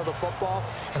trying to throw the football.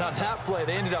 And on that play,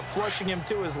 they ended up flushing him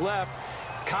to his left,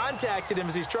 contacted him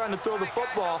as he's trying to throw the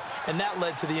football, and that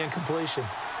led to the incompletion.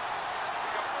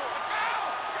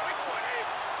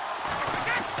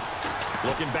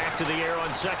 Looking back to the air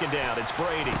on second down, it's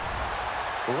Brady.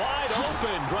 Wide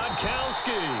open,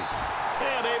 Gronkowski.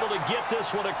 And able to get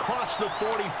this one across the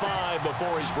 45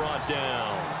 before he's brought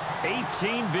down.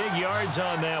 18 big yards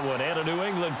on that one, and a New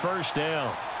England first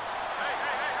down.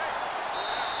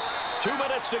 2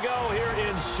 minutes to go here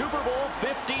in Super Bowl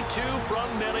 52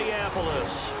 from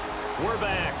Minneapolis. We're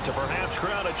back to perhaps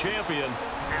crown a champion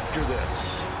after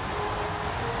this.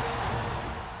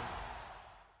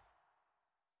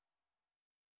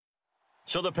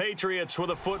 So the Patriots with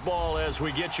a football as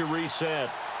we get you reset.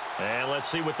 And let's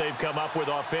see what they've come up with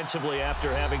offensively after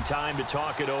having time to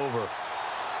talk it over.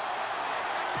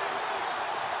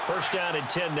 First down and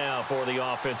 10 now for the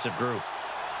offensive group.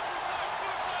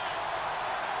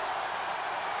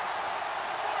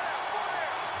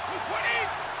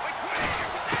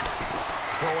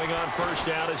 Throwing on first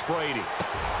down is Brady.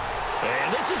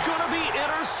 And this is going to be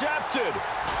intercepted.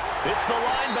 It's the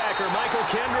linebacker, Michael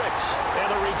Kendricks.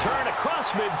 And a return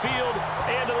across midfield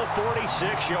and to the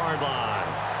 46-yard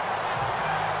line.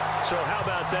 So how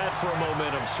about that for a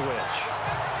momentum switch?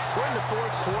 We're in the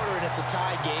fourth quarter, and it's a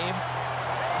tie game.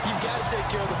 You've got to take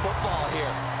care of the football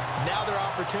here. Now their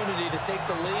opportunity to take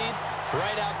the lead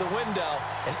right out the window,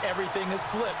 and everything is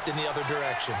flipped in the other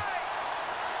direction.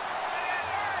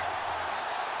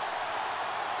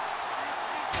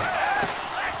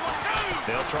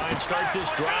 They'll try and start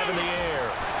this drive in the air.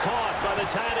 Caught by the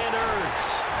tight end, Ertz.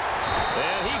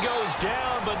 And he goes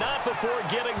down, but not before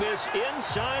getting this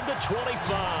inside the 25.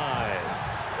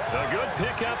 A good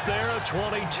pickup there of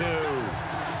 22.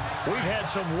 We've had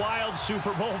some wild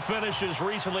Super Bowl finishes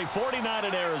recently. 49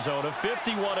 in Arizona,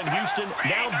 51 in Houston,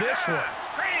 now this one.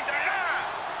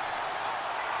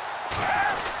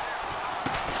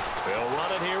 They'll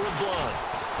run it here with Blunt.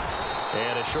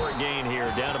 And a short gain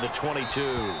here down to the 22.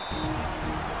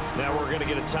 Now we're going to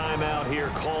get a timeout here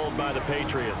called by the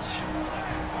Patriots.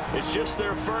 It's just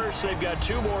their first. They've got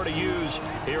 2 more to use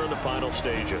here in the final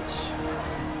stages.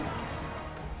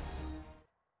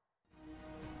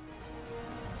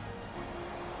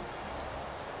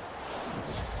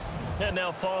 And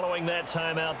now following that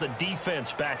timeout, the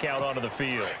defense back out onto the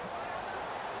field.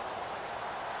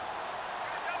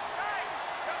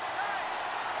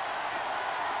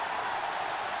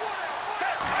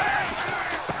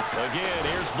 Again,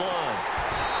 here's Blunt.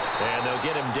 And they'll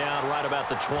get him down right about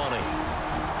the 20.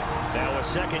 Now a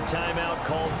second timeout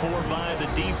called for by the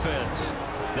defense.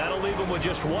 That'll leave them with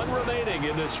just one remaining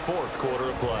in this fourth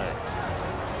quarter of play.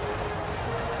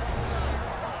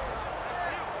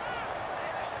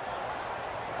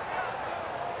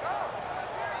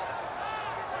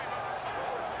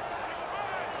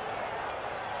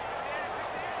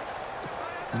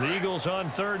 The Eagles on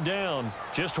third down.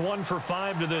 Just 1 for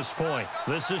 5 to this point.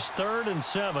 This is 3rd and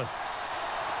 7.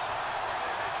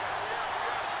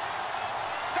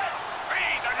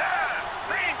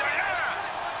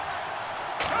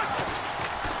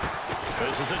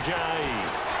 This is Ajayi.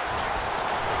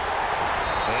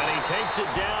 And he takes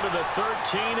it down to the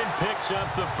 13 and picks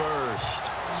up the first.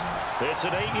 It's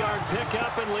an 8-yard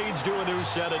pickup and leads to a new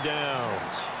set of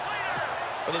downs.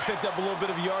 But they picked up a little bit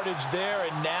of yardage there,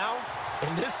 and now,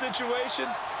 in this situation,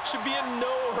 should be in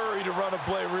no hurry to run a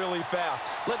play really fast.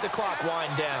 Let the clock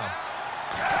wind down.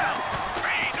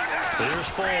 Here's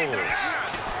Foles.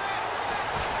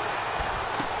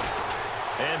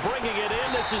 And bringing it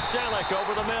in, this is Selleck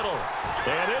over the middle.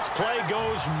 And this play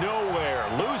goes nowhere,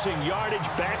 losing yardage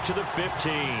back to the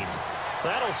 15.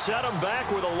 That'll set them back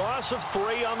with a loss of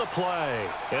 3 on the play.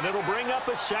 And it'll bring up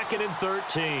a 2nd and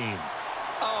 13.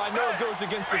 Oh, I know it goes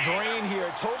against the grain here.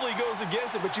 It totally goes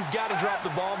against it, but you've got to drop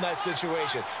the ball in that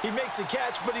situation. He makes a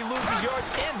catch, but he loses yards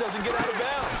and doesn't get out of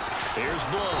bounds. Here's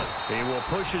Blunt. He will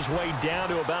push his way down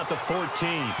to about the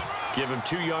 14. Give him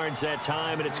 2 yards that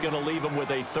time, and it's going to leave him with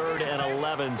a 3rd and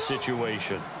 11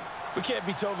 situation. We can't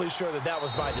be totally sure that that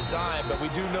was by design, but we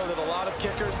do know that a lot of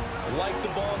kickers like the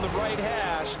ball in the right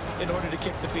hash in order to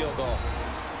kick the field goal.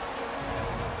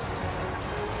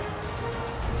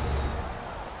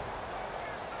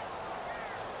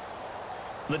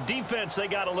 The defense, they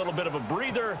got a little bit of a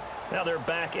breather. Now they're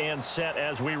back and set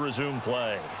as we resume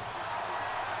play.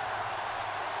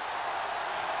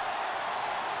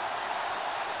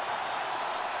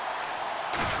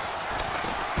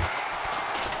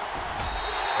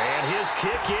 And his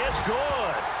kick is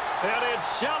good. And it's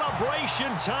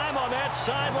celebration time on that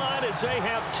sideline as they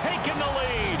have taken the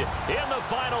lead in the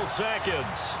final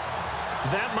seconds.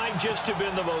 That might just have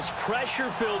been the most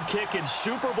pressure-filled kick in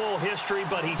Super Bowl history,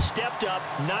 but he stepped up,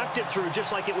 knocked it through just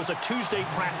like it was a Tuesday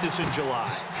practice in July.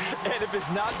 And if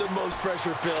it's not the most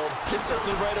pressure-filled, it's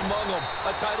certainly right among them.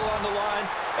 A title on the line,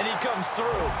 and he comes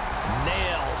through.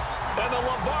 Nails. And the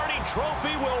Lombardi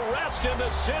Trophy will rest in the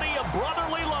city of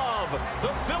brotherly love. The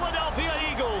Philadelphia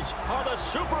Eagles are the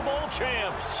Super Bowl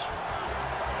champs.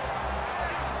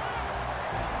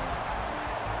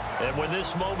 And when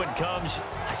this moment comes,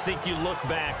 I think you look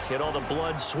back at all the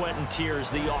blood, sweat, and tears,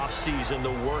 the offseason,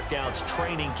 the workouts,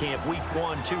 training camp, week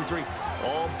 1, 2, 3,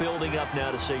 all building up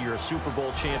now to say you're a Super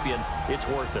Bowl champion. It's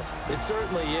worth it. It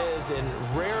certainly is, and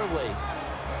rarely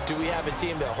do we have a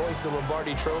team that hoists the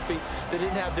Lombardi Trophy that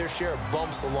didn't have their share of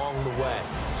bumps along the way,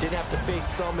 didn't have to face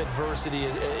some adversity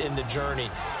in the journey,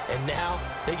 and now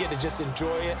they get to just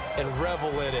enjoy it and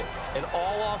revel in it. And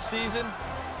all offseason,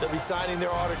 they'll be signing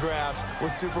their autographs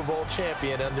with Super Bowl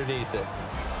champion underneath it.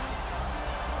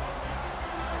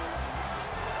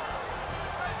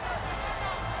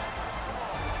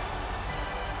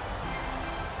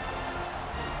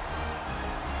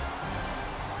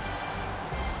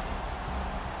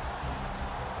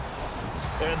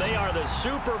 And they are the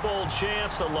Super Bowl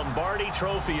champs. The Lombardi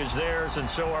Trophy is theirs, and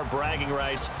so are bragging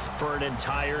rights for an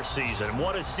entire season.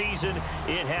 What a season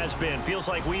it has been. Feels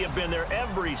like we have been there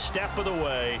every step of the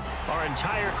way. Our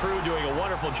entire crew doing a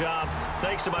wonderful job.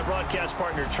 Thanks to my broadcast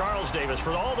partner, Charles Davis.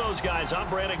 For all those guys, I'm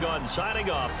Brandon Gunn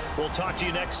signing off. We'll talk to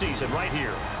you next season right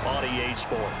here on EA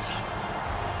Sports.